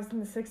remember I was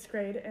in the 6th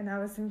grade and I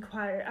was in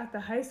choir at the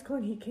high school,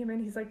 and he came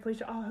in. He's like,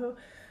 Felicia Aho,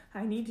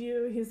 I need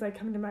you. He's like,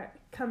 come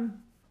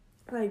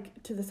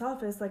to this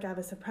office. Like, I have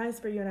a surprise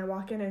for you. And I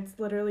walk in and it's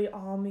literally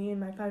all me and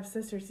my 5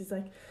 sisters. He's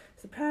like,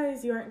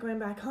 surprise, you aren't going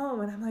back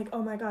home. And I'm like,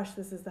 oh my gosh,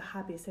 this is the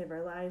happiest day of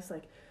our lives.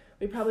 Like,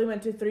 we probably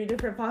went to 3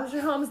 different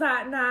foster homes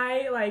that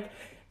night. Like,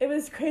 it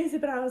was crazy,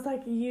 but I was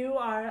like, you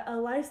are a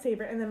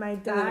lifesaver. And then my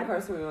dad... And then, of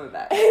course,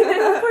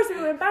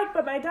 we went back.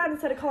 But my dad,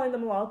 instead of calling the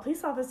Molalla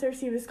police officers,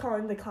 he was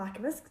calling the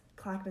Clackamas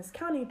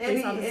County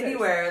police officers.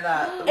 Anywhere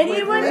that...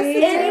 Anyone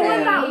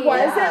that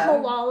wasn't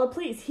Molalla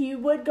police. He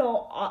would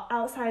go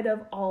outside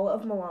of all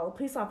of Molalla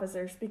police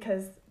officers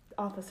because...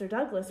 Officer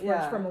Douglas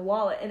works for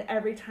Molalla, and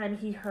every time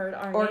he heard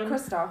our name...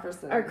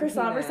 Christopherson.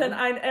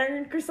 I'm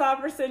Erin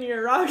Christopherson,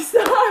 you're a rock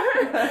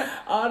star.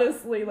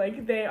 Honestly,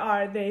 like,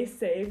 they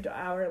saved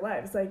our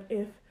lives. Like,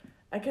 if...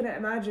 I couldn't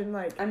imagine,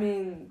 like... I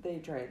mean, they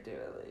tried to,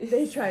 at least.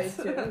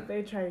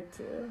 They tried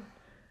to.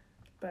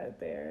 But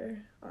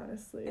they're,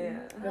 honestly,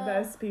 the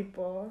best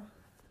people.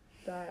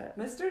 That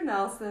Mr.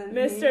 Nelson,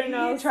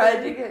 he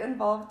tried to get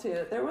involved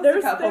too. There was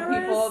a couple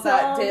people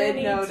that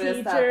did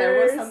notice that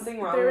there was something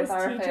wrong with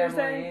our teachers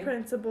family. And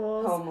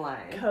principals, home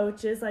line,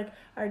 coaches. Like,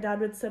 our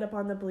dad would sit up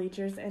on the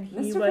bleachers, and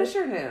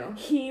Fisher knew.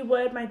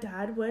 My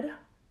dad would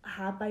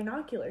have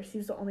binoculars. He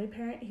was the only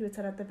parent. He would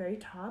sit at the very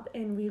top,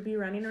 and we'd be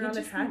running around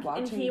the track,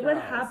 and he would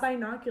have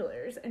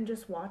binoculars and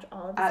just watch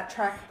all of at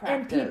track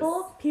practice.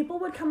 And people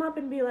would come up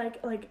and be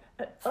like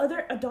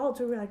other adults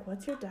would be like,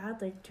 "What's your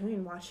dad like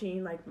doing?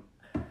 Watching like."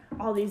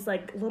 All these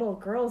like little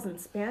girls in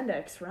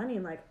spandex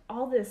running, like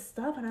all this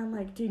stuff, and I'm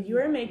like, dude, you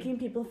are making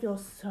people feel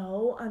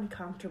so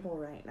uncomfortable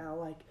right now.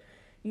 Like,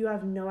 you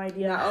have no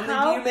idea. Not only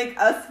do you make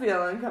us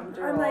feel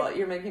uncomfortable, like,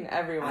 you're making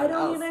everyone else feel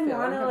uncomfortable. I don't even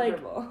want to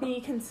like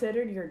be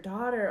considered your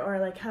daughter or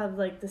like have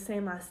like the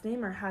same last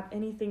name or have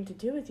anything to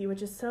do with you,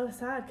 which is so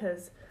sad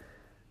because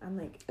I'm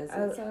like, is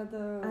it sad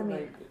though? I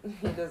mean, like,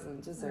 he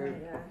doesn't deserve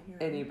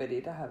anybody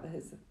to have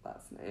his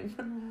last name.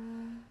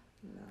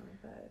 No,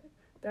 but.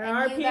 There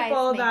are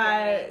people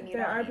that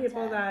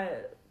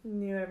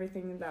knew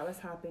everything that was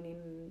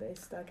happening, and they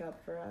stuck up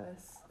for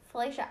us.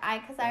 Felicia,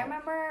 because I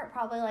remember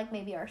probably like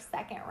maybe our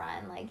second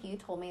run, like you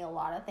told me a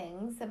lot of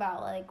things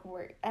about like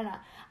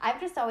I've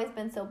just always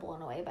been so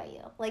blown away by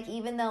you. Like,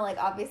 even though like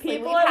obviously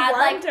people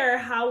wonder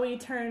how we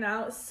turn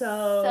out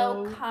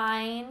so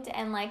kind,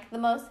 and like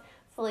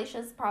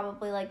Felicia's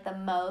probably like the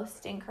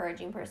most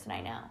encouraging person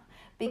I know,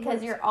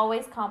 because you're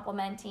always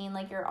complimenting,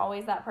 like you're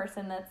always that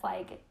person that's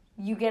like,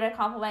 you get a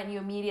compliment, you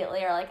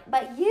immediately are like,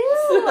 but you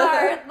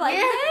are like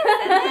this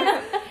and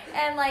this.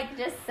 And like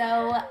just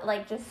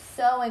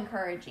so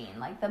encouraging.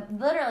 Like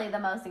literally the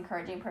most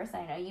encouraging person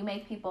I know. You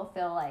make people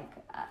feel like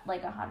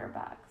 $100.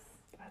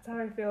 That's how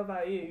I feel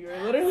about you. You were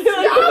literally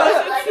like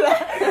honestly,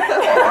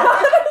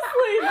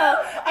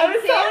 no. I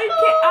was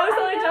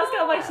telling Jessica,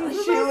 I'm like,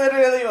 she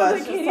literally was.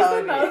 Like, Katie's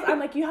the most. I'm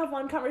like, you have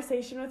one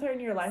conversation with her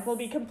and your life will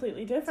be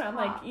completely different. I'm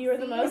like, you are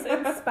the most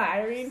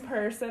inspiring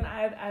person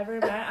I've ever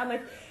met. I'm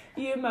like,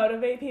 you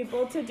motivate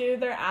people to do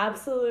their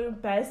absolute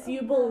best.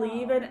 You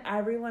believe in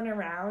everyone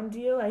around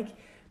you. Like,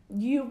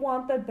 you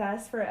want the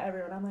best for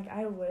everyone. I'm like,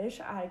 I wish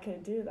I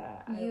could do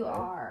that. You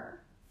are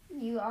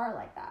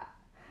like that.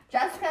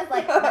 Jessica's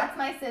like, that's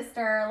my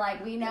sister.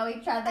 Like, we know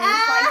each other.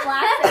 It's like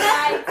last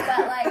night,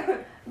 but like,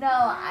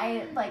 no,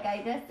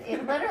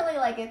 it literally,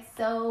 like, it's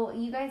so,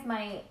 you guys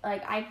might,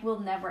 like, I will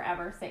never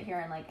ever sit here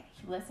and like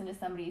listen to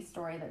somebody's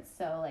story that's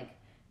so like,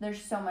 there's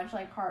so much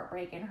like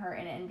heartbreak and hurt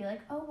in it, and be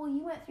like, oh, well,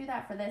 you went through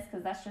that for this,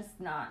 because that's just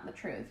not the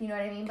truth. You know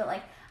what I mean? But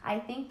like, I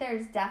think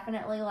there's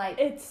definitely like,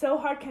 it's so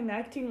hard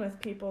connecting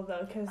with people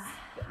though, because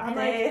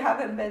they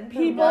haven't been through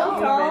people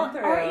what you've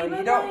been through.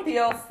 You don't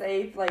feel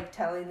safe like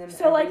telling them.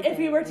 So like, if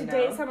we were to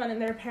date someone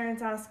and their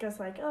parents ask us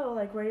like, oh,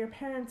 like where your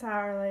parents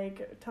are,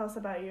 like tell us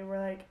about you, we're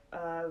like,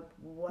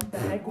 what the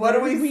heck? What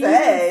do we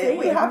say?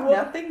 We have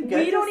nothing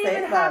good we don't to say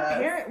even about have us.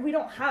 parents. We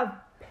don't have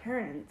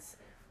parents.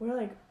 We're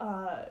like,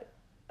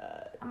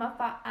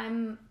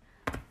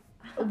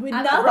 With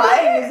I'm nothing.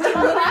 Right? a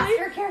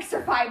foster care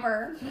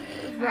survivor.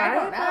 Right? I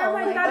don't know. I'm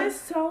like, like- that is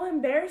so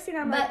embarrassing.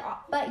 I'm like,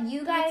 But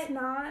you guys, it's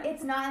not.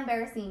 it's not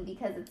embarrassing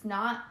because it's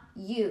not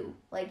you.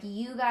 Like,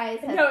 you guys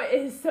have... No, it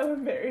is so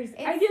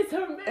embarrassing. I get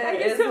so worked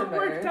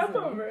up embarrassing.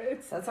 over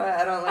it. That's why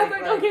I don't I'm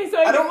like. like, okay, so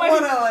I don't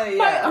want to like.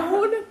 My Yeah.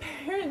 own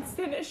parents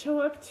didn't show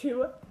up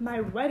to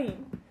my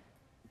wedding.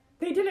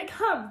 They didn't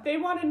come. They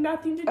wanted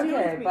nothing to do with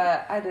Okay, me.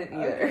 but I didn't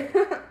either.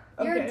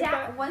 Your Okay,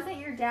 dad... Wasn't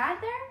your dad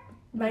there?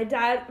 My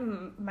dad.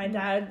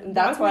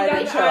 That's why I walked me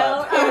didn't down show the aisle,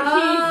 up.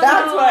 and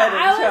That's why I didn't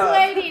I show was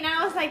up. waiting.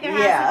 I was like, there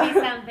has to be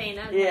something.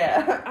 Okay.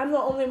 Yeah. I'm the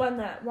only one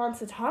that wants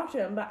to talk to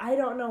him, but I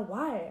don't know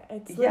why.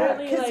 It's Yeah,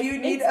 literally because like, you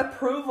need it's-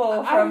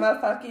 approval from a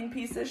fucking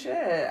piece of shit.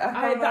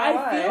 I don't know I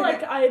why. feel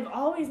like I've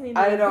always needed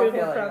I don't approval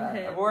feel like from that.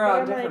 him. We're but on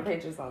I'm different like,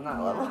 pages on that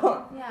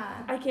level.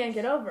 Yeah. I can't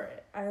get over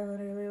it. I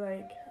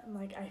literally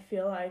I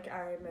feel like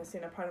I'm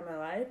missing a part of my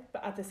life,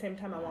 but at the same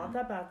time I want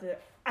that.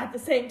 But at the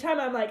same time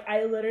I'm like,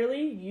 I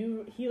literally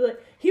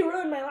he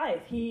ruined my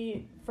life.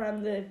 He,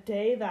 from the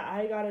day that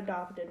I got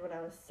adopted when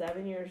I was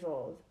 7 years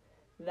old,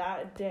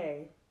 that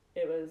day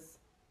it was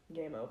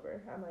game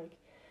over. I'm like,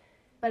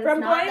 But From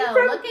it's not, going though.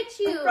 from- Look at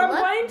you. from Look,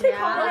 going to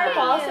call look our at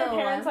foster you.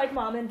 parents like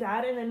mom and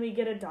dad, and then we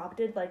get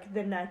adopted like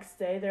the next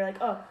day. They're like,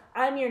 "Oh,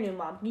 I'm your new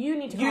mom. You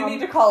need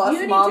to call us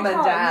you need mom to and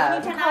call-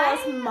 dad." You need to call us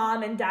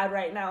mom and dad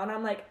right now." And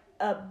I'm like,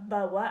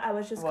 but what? I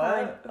was just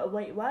What? calling.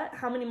 Wait, what?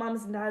 How many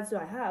moms and dads do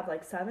I have?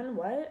 Like 7?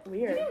 What?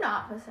 Weird. Do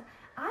not.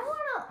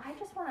 I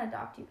just want to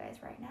adopt you guys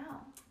right now.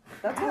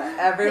 That's what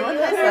everyone You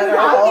has guys said are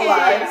our whole talking.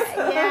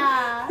 lives.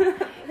 Yeah.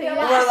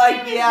 We're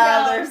like,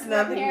 yeah, Jones there's from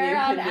nothing you here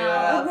can on do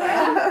out.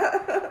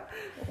 about that.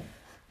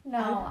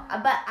 No,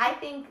 but I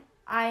think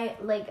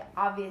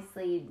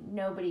obviously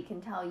nobody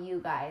can tell you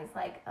guys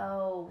like,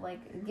 oh, like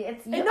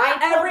it's you. And not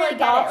I totally every get it.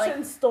 adoption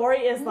Like, story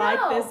is like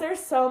No. this. There's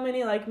so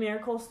many like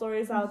miracle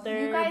stories out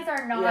there. you guys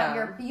are not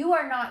Yeah. you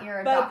are not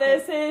your but adopted.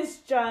 this is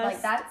just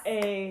Like, that's-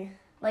 a.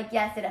 Like,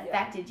 yes, it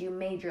affected you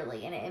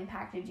majorly and it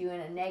impacted you in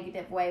a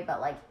negative way,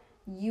 but like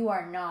you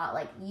are not,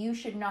 like, you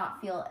should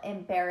not feel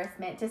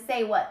embarrassment to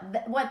say what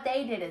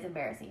they did is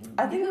embarrassing.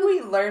 I think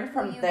we learned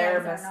from you their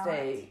guys are not.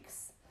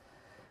 mistakes.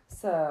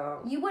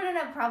 So. You wouldn't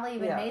have probably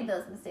even Yeah. made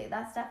those mistakes.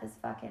 That stuff is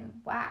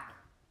fucking whack.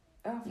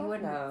 Oh, You fuck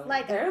wouldn't- no.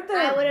 Like, they're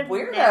I would have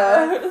weirdos.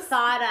 never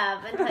thought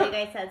of until you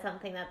guys said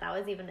something that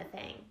was even a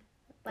thing.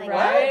 Like,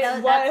 Right?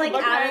 that's What- like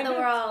what out of kind the of-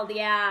 world,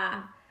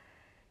 yeah.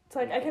 It's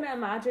like I can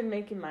imagine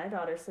making my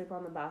daughter sleep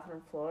on the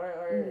bathroom floor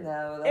or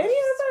No, that's any just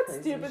of that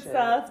crazy stupid shit.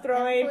 stuff,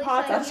 throwing That's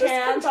pots like- of That's just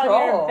pans on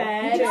control. your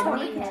bed You just don't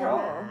want need to it.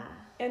 control.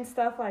 and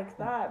stuff like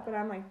that. But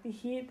I'm like,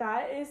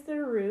 that is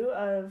the root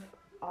of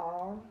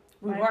all.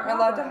 We my weren't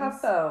allowed to have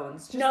problems.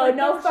 phones. Just No, like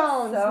no there was just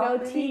phones, so no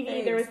many TV.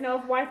 things. There was no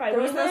Wi-Fi. There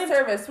was no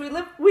service. We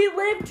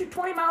lived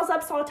 20 miles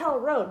up Sawtell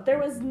Road. There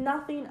was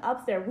nothing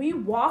up there. We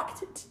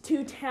walked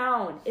to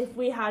town if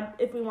we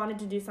wanted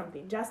to do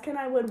something. Jessica and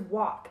I would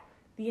walk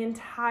the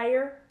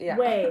entire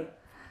way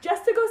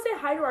just to go say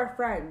hi to our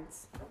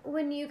friends.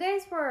 When you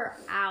guys were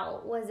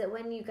out, was it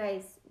when you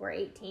guys were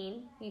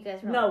 18? You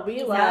guys were No, like, we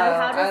peace left.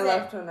 out. How I does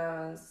left when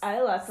I was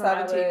I left when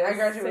 17. I I was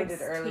graduated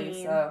 16.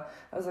 early, so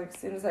I was like, as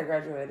soon as I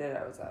graduated,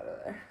 I was out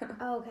of there.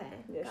 Oh, okay.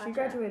 Yeah, Gotcha. she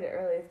graduated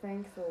early,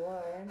 thank the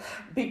Lord.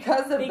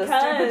 Because of the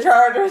Because- stupid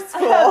charter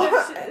school.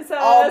 So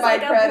All it was my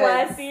like credits, a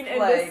blessing in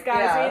like, disguise.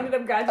 yeah. We ended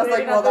up I graduating was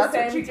like, well, at the that's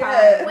what same you time.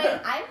 get. Wait,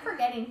 I'm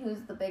forgetting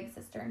who's the big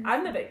sister.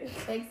 I'm the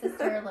biggest. Big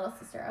sister, little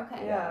sister.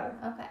 Okay. Yeah.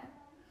 Okay.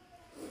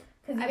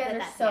 Because you I guys put are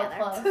that so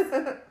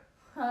together. close.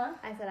 Huh?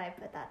 I said I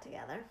put that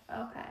together.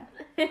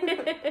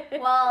 Okay.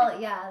 Well,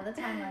 yeah, the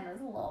timeline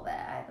was a little bit.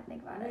 I had to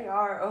think about We it.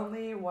 are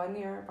only 1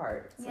 year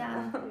apart. So.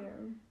 Yeah.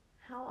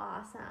 How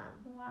awesome.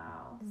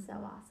 Wow. So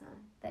awesome.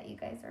 That you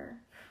guys are.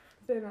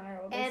 Been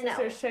our older And-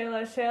 sister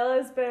Shayla.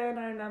 Shayla's been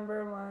our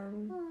number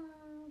one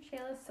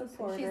Shayla's so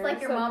Supporter. She's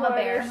like your mama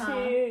bear,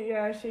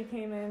 huh? She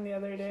came in the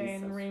other day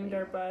She's and so reamed sweet.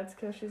 our butts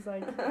because she's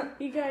like,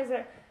 you guys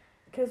are,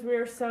 because we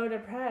were so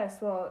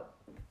depressed. Well,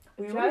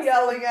 We were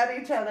yelling at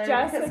each other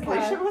because Jessica-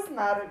 Felicia was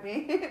mad at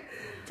me.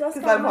 Jessica,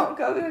 Because I won't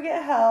go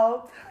get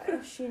help.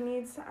 she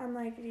needs, I'm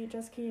like,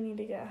 Jessica, you need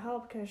to get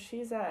help because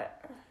she's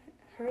at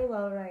her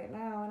low right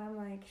now. And I'm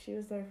like, she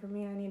was there for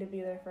me. I need to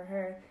be there for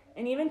her.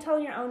 And even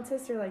telling your own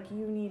sister, like,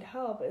 you need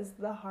help is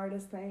the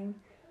hardest thing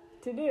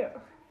to do.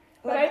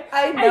 But Like,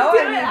 I I know do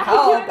I it- need I do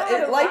help. it out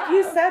It, like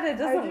you loud. said, it I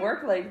doesn't do-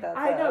 work like that.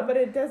 I know, though. but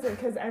it doesn't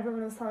because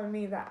everyone is telling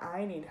me that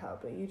I need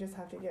help, but you just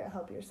have to get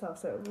help yourself.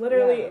 So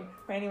literally, Yeah.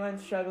 for anyone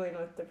struggling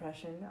with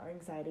depression or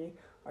anxiety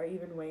or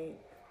even weight,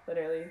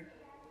 literally,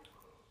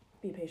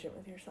 be patient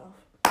with yourself.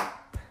 Yeah.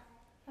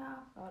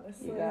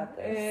 Honestly, You got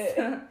this.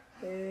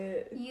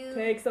 It You-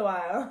 takes a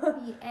while.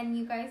 And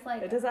you guys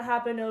like. It doesn't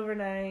happen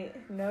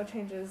overnight. No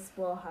changes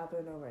will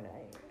happen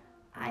overnight.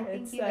 I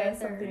think It's you guys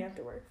something you are. have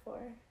to work for.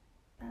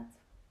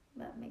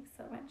 That makes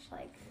so much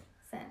like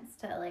sense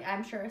to like.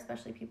 I'm sure,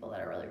 especially people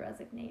that are really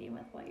resonating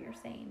with what you're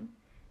saying,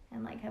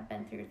 and like have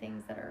been through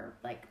things that are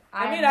like.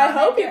 I I've mean, not I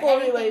hope been through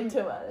people relate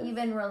anything to us.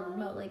 even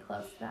remotely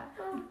close to that.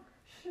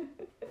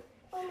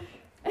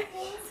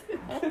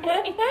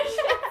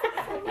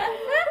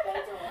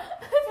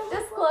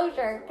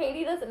 sure.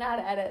 Katie doesn't know how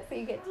to edit, so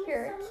you get to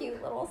hear a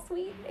cute little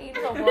sweet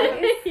angel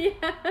voice.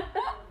 Yeah.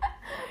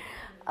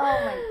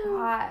 Oh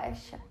my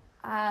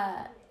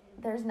gosh.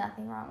 There's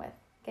nothing wrong with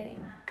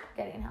getting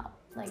help.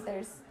 Like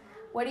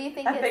what do you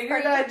think I is for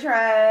figured you? I'd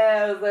try.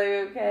 I was like,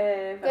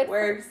 okay, if Good it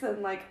works,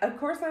 then like, of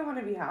course I want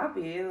to be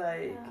happy.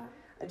 Like, Yeah.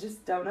 I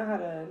just don't know how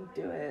to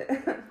do it.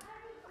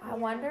 I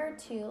wonder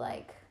too,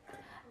 like,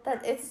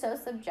 that it's so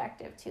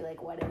subjective to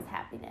like what is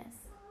happiness.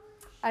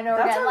 I know we're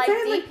That's getting what I'm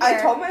like saying. deep Like, here.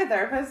 I told my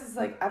therapist, it's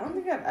like, I don't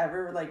think I've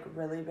ever like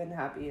really been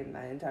happy in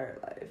my entire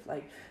life.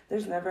 Like,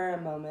 there's never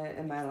a moment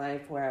in my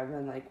life where I've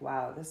been like,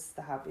 wow, this is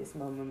the happiest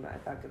moment of my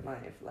fucking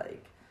life.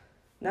 Like,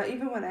 not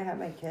even when I had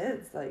my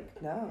kids. Like,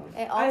 no.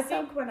 It also, I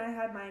think when I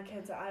had my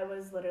kids, I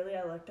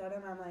looked at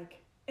him, I'm like,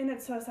 and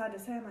it's so sad to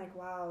say, I'm like,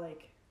 wow,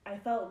 like, I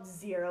felt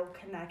zero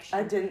connection.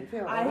 I didn't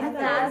feel I it. felt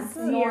That's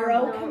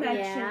zero normal.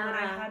 connection Yeah. when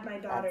I had my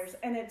daughters,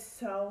 and it's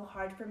so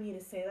hard for me to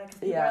say that because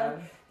people Yeah. are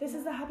like, "This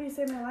is the happiest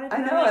day of my life." I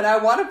And know, I'm and I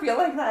want to feel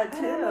like that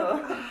and I'm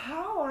too. like,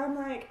 how? I'm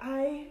like,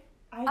 I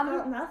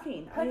felt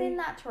nothing. putting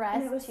that to rest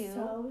and it was too.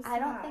 so I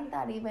don't sad. think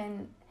that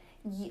even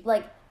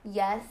like,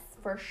 yes,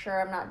 for sure,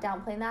 I'm not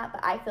downplaying that,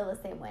 but I feel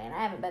the same way, and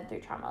I haven't been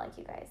through trauma like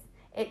you guys.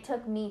 It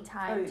took me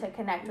time to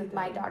connect with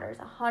my daughters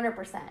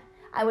 100%.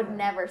 I would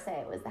never say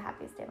it was the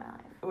happiest day of my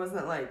life. It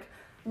wasn't like,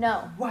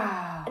 No.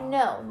 wow.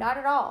 No, not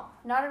at all.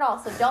 Not at all.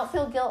 So don't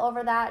feel guilt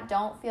over that.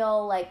 Don't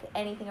feel like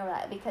anything over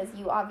that, because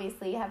you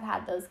obviously have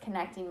had those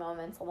connecting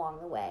moments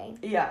along the way.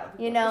 Yeah.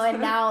 You know, and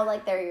now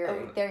like they're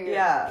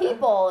your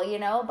people, you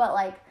know, but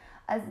like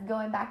as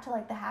going back to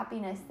like the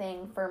happiness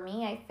thing for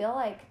me, I feel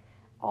like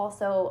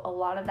also a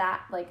lot of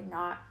that, like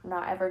not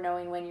ever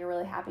knowing when you're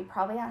really happy,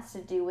 probably has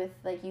to do with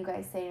like you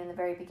guys saying in the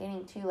very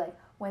beginning too, like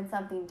when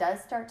something does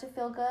start to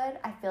feel good,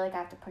 I feel like I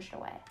have to push it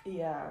away.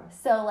 Yeah.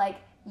 So like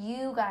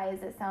you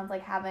guys, it sounds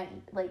like haven't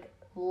like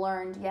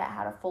learned yet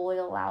how to fully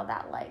allow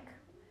that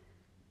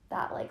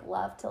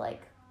love to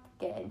like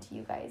get into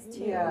you guys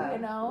too. Yeah. You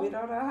know, we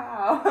don't know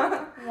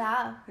how.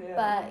 yeah, Yeah.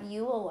 but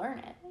you will learn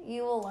it.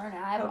 You will learn it.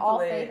 I have all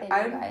Hopefully. faith in you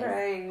I'm guys.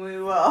 praying we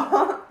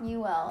will. You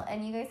will,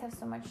 and you guys have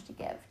so much to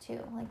give too.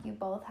 Like you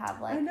both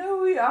have like. I know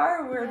we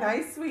are. We're Yeah.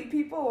 nice, sweet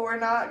people. We're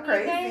not You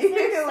crazy.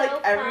 guys are like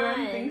so everyone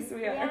fun. thinks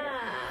we are.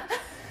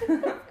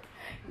 Yeah.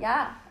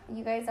 Yeah,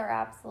 you guys are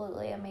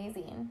absolutely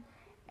amazing,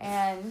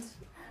 and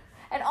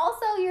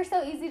also you're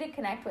so easy to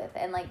connect with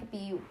and like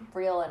be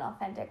real and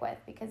authentic with,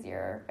 because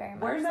you're very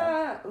much. We're so.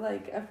 not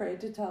like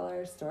afraid to tell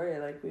our story.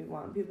 Like we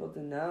want people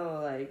to know.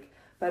 Like,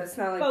 but it's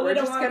not like But we we're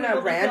don't just want gonna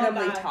people to feel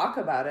randomly bad. talk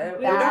about it. We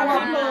We don't don't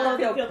want want people to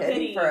people feel to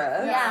pity feel for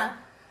us. Yeah.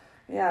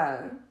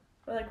 Yeah.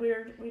 But like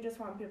we just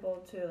want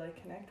people to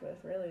like connect with,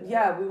 really.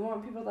 Yeah, we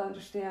want people to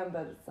understand,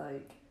 but it's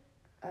like,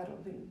 I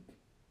don't think.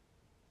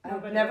 I've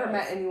Nobody never does.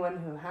 met anyone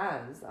who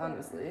has,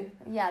 honestly.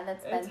 Yeah,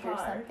 that's been It's through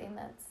hard. something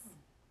that's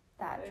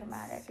that It's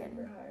traumatic super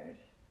and hard.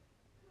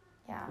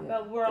 yeah. Yeah.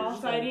 But we're all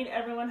There's, fighting.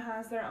 Everyone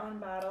has their own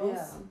battles.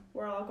 Yeah.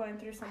 We're all going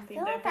through something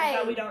feel like different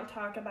that I we don't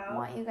talk I about.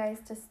 want you guys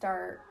to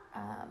start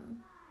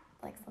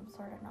like some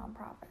sort of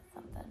nonprofit,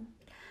 something.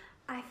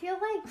 I feel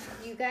like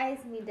you guys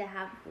need to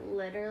have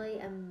literally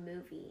a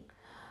movie.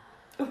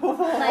 What?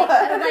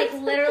 Like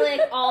literally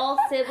like all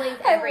siblings,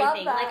 I love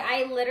everything. that. Like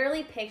I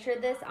literally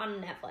pictured this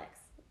on Netflix.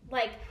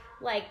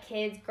 Like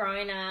kids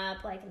growing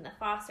up, like in the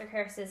foster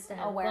care system,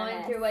 Awareness.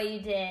 going through what you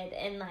did,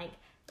 and like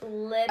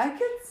I can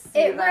see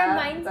it that,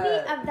 reminds me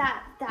but- of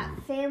that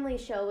family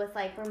show with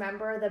like,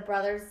 remember the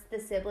brothers, the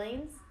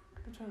siblings?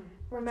 Which one?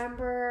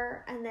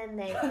 Remember, and then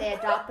they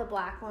adopt the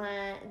black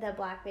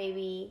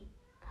baby.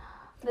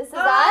 This is Oh!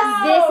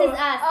 us. This is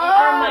us. Oh,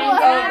 It reminds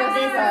me yes. of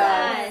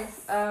This Is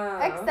Us. Oh,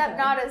 Except okay.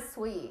 not as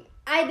sweet.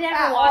 I never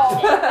At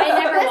watched all. it. I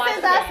never This watched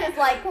Is Us it. is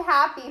like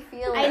happy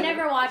feeling. I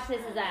never watched This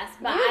Is Us,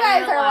 but You I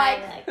guys don't know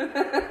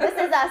are why, This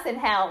is us in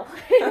hell.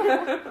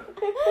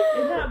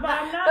 But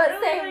I'm not but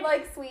really same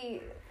like, like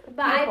sweet.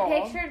 But people.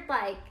 I pictured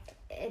like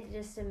it's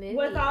just a movie.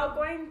 without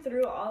going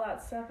through all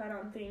that stuff. I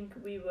don't think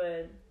we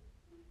would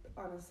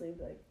honestly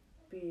like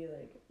be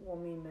like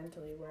me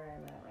mentally where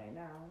I'm at right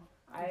now.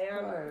 I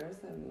Of am. course,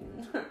 I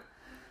mean.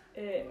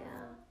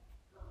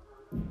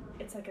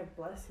 It's like a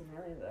blessing,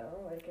 really,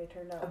 though. Like I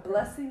turned out A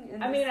blessing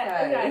in I mean,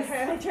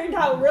 disguise. I turned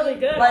out really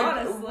good, Like,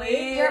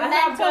 honestly. You're I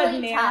have good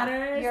mentally tough.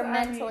 manners. You're I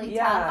mentally mean,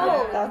 yeah. tough.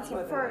 Oh, that's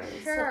what it for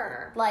is.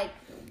 sure. Like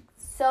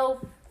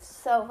so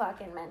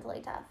fucking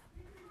mentally tough.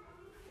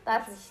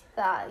 That's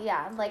that.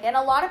 Yeah. Like, and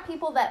a lot of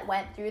people that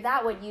went through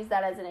that would use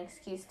that as an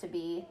excuse to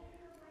be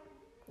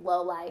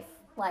low life.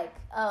 Like,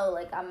 oh,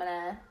 like I'm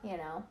gonna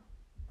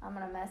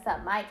mess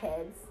up my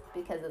kids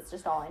because it's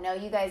just all I know.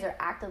 You guys are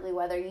actively,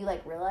 whether you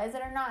like realize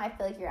it or not, I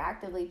feel like you're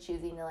actively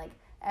choosing to like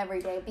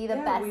every day be the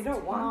Yeah, best. we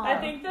don't want mom. I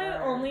think the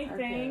for only our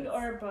thing kids.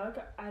 or book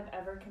I've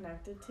ever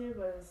connected to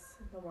was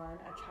the one,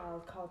 A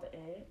Child Called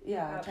It.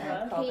 Yeah, That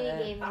child book. called Katie it.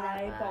 gave me that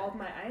I book. bawled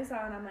my eyes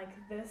out and I'm like,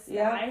 this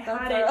Yeah, guy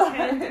that's had it all.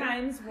 10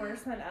 times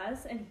worse than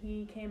us and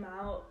he came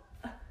out,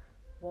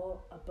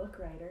 well, a book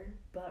writer,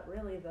 but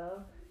really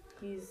though,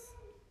 he's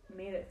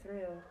made it through.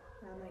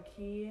 And I'm like,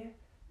 he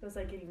was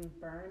like getting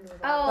burned with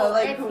all Oh, But,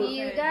 like, if who-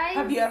 you guys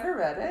Have you ever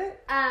read it?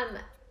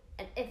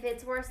 if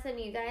it's worse than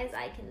you guys,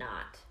 I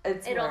cannot.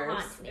 It'll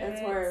haunt me.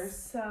 It's worse.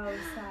 So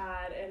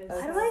sad. It is.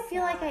 Why so do I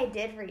feel sad. like I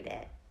did read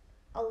it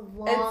a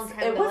long time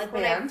It ago? was Like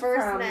when I banned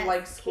first from met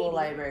like school Katie.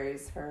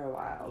 libraries for a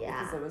while Yeah.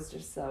 because it was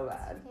just so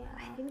bad. Yeah,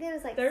 I think there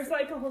was like. There's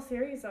like a whole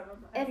series of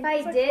them. If think I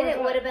there's, like, did, 4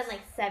 it would have been books.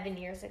 like 7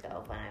 years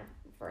ago when I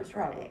first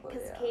read it. Probably,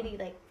 Because yeah. Katie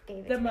like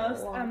gave it The to me a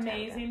most long time ago.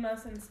 amazing,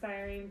 most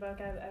inspiring book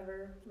I've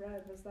ever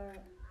read was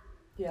that.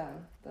 Yeah,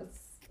 that's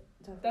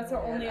definitely That's the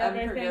only an other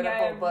thing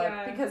unforgettable I've- book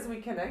yeah. because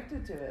we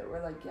connected to it.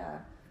 We're like, yeah,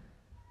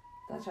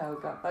 that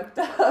child got fucked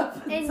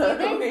up. And so you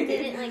guys we-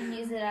 didn't like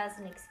use it as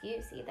an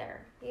excuse either.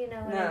 You know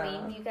what I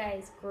No. mean? You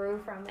guys grew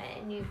from it,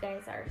 and you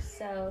guys are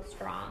so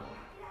strong.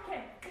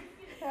 Okay.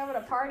 They're having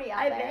a party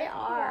out there. They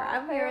are.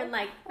 I'm hearing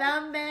like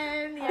thumbing.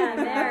 I Yeah,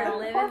 know. they're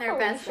living Poor their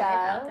best Felicia.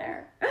 life out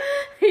there.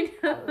 I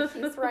know.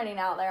 She's running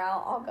out there.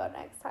 I'll go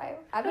next time.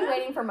 I've been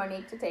waiting for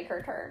Monique to take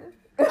her turn.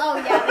 Oh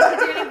yeah, the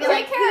kids are gonna be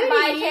like, Take care of "Who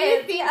my do you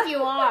kids." think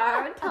you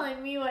are,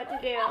 telling me what to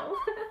do?"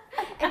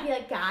 I'd be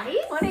like, "Guys."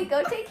 Monique,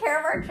 go take care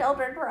of our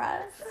children for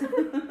us.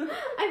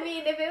 I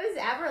mean, if it was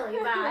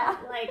Everly, that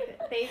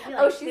like they'd be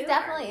like, Oh, she's "Who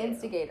definitely are you?"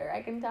 instigator.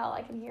 I can tell.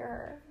 I can hear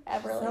her.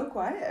 Everly. so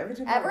quiet every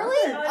time. I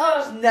Everly? walk in.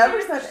 Oh, She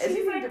never said She's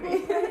anything like, to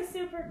me. really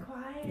super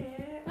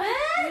quiet.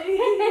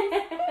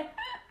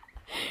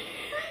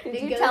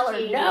 Did you tell her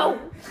no?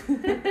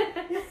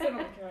 Oh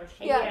my gosh.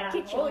 Yeah,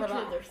 get all your the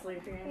little- kids are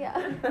sleeping.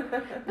 Yeah.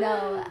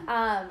 No.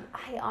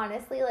 I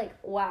honestly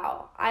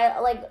wow.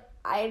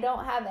 I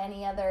don't have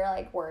any other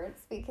like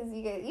words because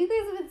you guys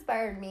have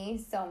inspired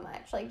me so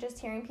much. Like just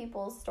hearing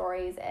people's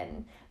stories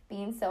and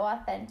being so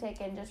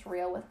authentic and just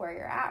real with where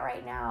you're at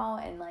right now,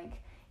 and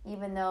like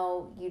even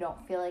though you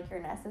don't feel like you're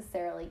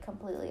necessarily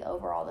completely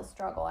over all the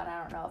struggle, and I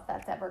don't know if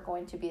that's ever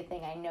going to be a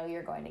thing, I know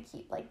you're going to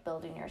keep like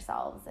building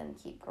yourselves and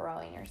keep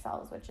growing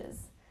yourselves, which is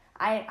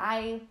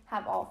I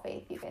have all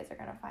faith you guys are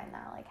going to find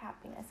that like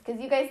happiness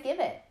because you guys give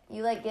it.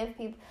 You like give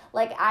people,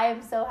 like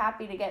I'm so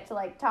happy to get to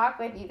like talk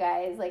with you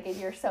guys, like, and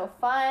you're so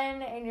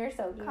fun and you're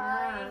so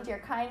kind. You're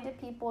kind to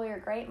people. You're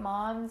great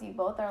moms. You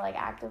both are like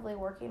actively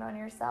working on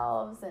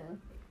yourselves and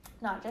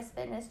not just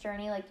fitness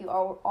journey, like you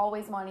are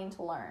always wanting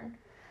to learn.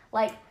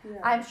 Like, Yeah.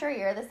 I'm sure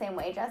you're the same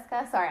way,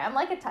 Jessica. Sorry, I'm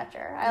like a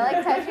toucher. I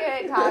like touch you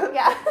and talk.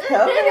 Yeah.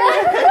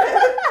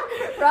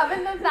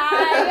 Rubbing the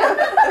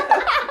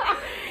thigh.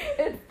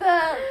 It's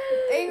the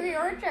Angry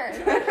Orchard.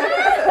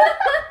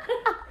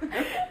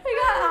 I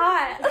got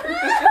hot.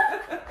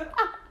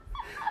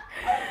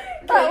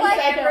 But like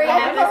every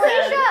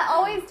Felicia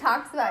always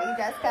talks about you,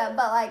 Jessica.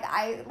 But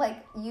like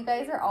you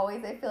guys are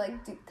always, I feel like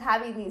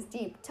having these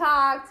deep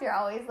talks. You're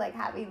always like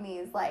having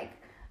these like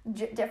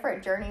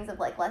different journeys of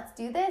like, let's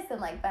do this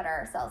and like better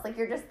ourselves. Like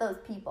you're just those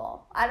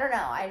people. I don't know.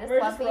 I just We're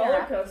love just being roller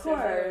around.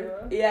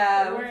 coasters.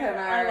 Yeah, we We're- kind of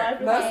our life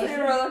are. is Mostly amazing.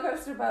 a roller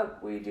coaster,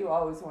 but we do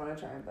always want to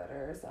try and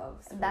better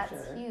ourselves. For That's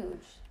sure.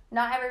 huge.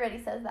 Not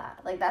everybody says that.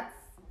 Like that's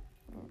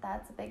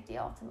a big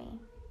deal to me.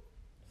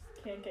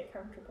 Can't get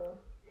comfortable.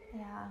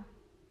 Yeah.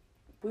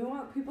 We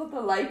want people to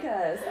like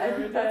us. I Yeah,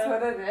 we think that's do.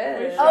 what it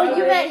is. We Oh, should.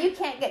 you meant you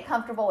can't get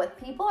comfortable with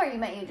people, or you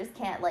meant you just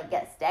can't like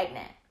get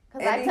stagnant?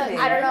 Because I Anything.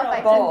 don't know if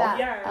I Both. took that.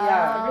 Yeah,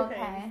 Oh,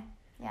 everything. okay.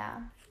 Yeah.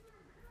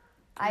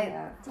 I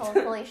Yeah. told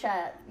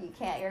Felicia you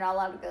can't. You're not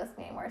allowed to ghost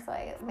me anymore, so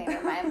I made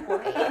her my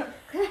employee.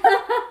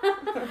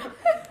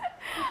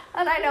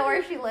 And I know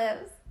where she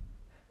lives.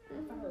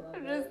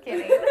 I'm just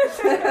kidding.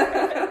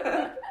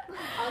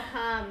 I'll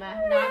come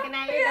knocking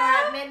at your door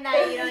at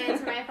midnight. You don't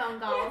answer my phone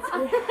calls.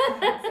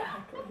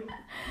 Exactly.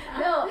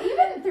 No,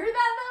 even through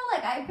that though,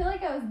 like I feel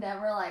like I was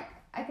never like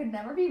I could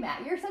never be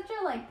mad. You're such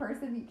a like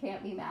person you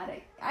can't be mad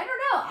at. I don't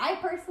know. I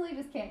personally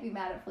just can't be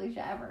mad at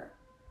Felicia ever.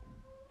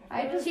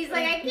 She's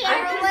like, I can't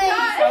I'm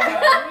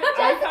relate.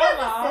 Jessica's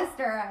a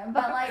sister,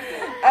 but like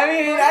I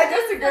mean, I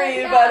disagree,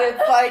 Yeah. but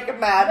it's like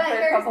mad but for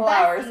a you're couple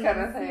hours besties.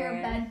 kind of thing.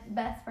 You're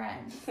best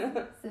friends,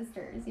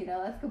 sisters. You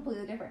know, that's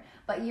completely different.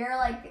 But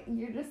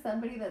you're just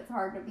somebody that's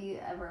hard to be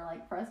ever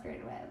like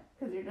frustrated with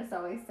because you're just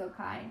always so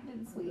kind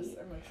and I'm sweet. just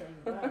immature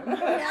to that.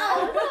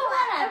 No, so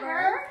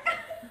whatever.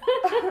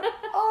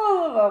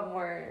 All of them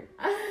were.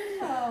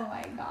 Oh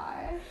my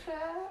gosh.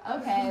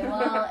 Okay,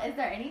 well, is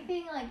there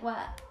anything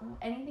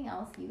anything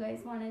else you guys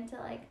wanted to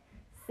like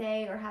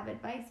say or have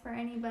advice for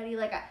anybody?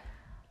 Like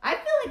I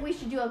feel like we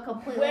should do a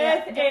completely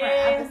With different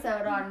a-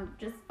 episode on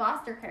just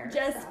foster care.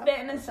 Just stuff.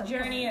 fitness Some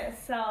journey point.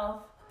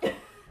 itself.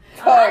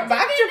 Oh,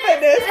 back to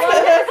fitness.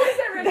 Well, this is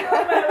originally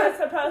what it was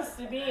supposed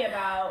to be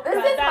about. This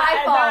but is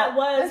my fault. That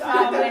was This is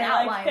not doing like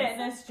outlines.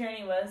 fitness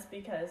journey was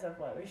because of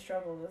what we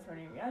struggled with when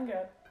we were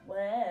younger.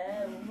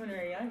 Well, when we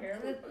were younger,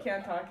 we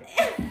can't talk.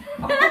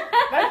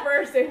 My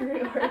first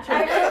Angry Orchard.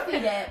 I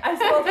roofied it. I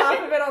spilled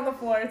half of it on the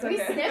floor. It's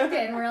We okay. sniffed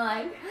it and we're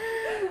like,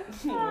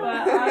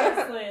 But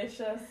honestly, it's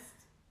just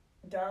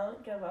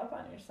don't give up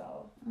on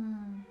yourself.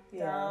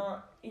 Yeah.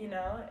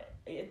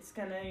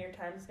 Don't, your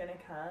time's gonna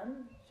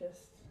come.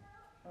 Just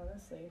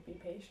honestly, be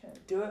patient.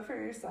 Do it for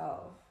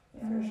yourself.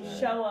 Yeah. For sure.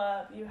 Show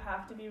up. You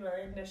have to be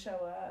willing to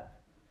show up.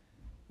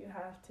 You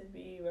have to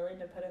be willing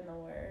to put in the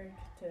work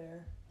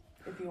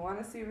to If you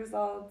want to see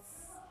results,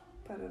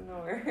 put in the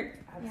work.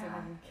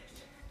 absolutely.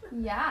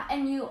 Yeah,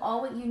 and you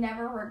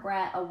never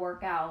regret a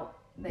workout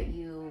that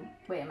you.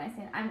 Wait, am I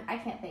saying? I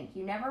can't think.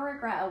 You never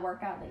regret a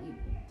workout that you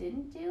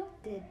didn't do.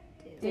 Did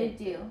Did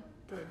do.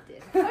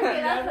 Okay,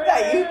 that's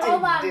that you didn't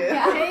hold on. do.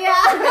 Yeah.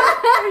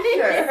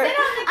 Sure. Sit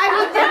on the I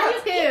mean, couch that and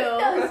eat too.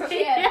 those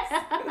chips.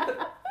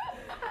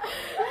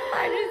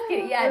 I'm just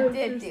kidding. Yeah, That was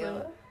did just do.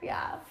 so-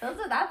 Yeah,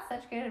 that's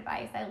such good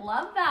advice. I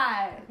love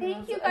that.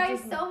 Thank you guys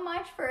so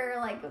much for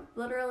like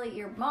literally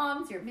your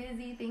moms. You're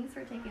busy. Thanks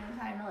for taking the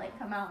time to like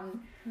come out and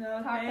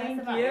No, talk to us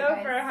thank about you your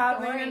guys' for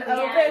having story. an Yeah,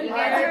 open you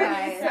guys are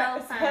learning so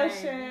fun.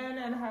 session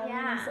and having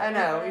Yeah. this I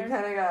know, we open-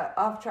 kind of got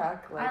off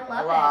track like I love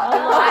a it. lot. Oh,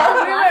 I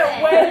We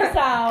love went it. way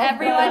south.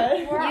 Everyone, but-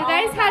 We're you all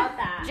guys had about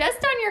that.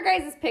 just on your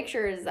guys'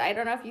 pictures. I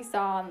don't know if you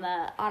saw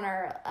on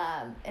our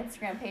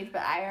Instagram page,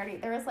 but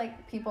there was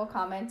like people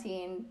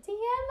commenting, DM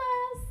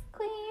us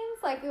queens,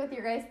 like with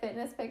your guys'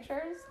 fitness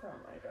pictures. Oh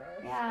my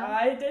gosh. Yeah.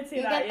 I did see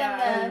You that, get them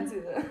yeah. I didn't see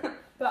that.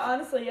 But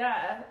honestly,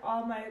 yeah,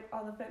 all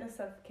the fitness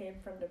stuff came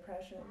from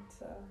depression.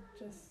 So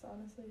just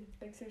honestly,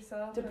 fix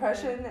yourself.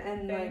 Depression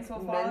and things like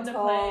will fall into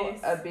mental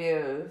place.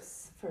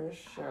 abuse for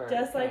sure.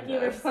 Just like kind you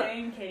were of.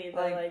 saying, Katie,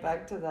 that like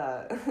back to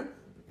that.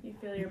 you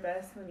feel your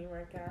best when you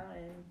work out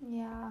and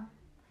Yeah.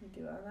 you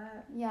do all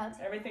that. Yeah.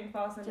 Everything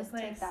falls into Just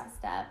place. take that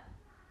step.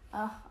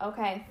 Oh,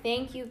 okay.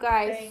 Thank you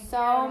guys Thank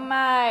so you.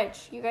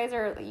 much. You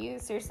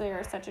seriously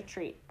are such a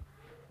treat.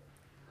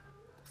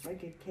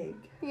 Like a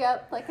cake.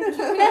 Yep, like a Thank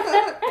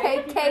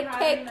you for cake.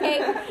 having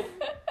us.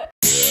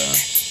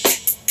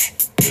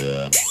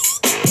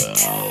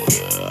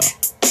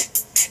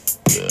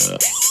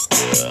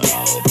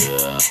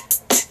 Cake.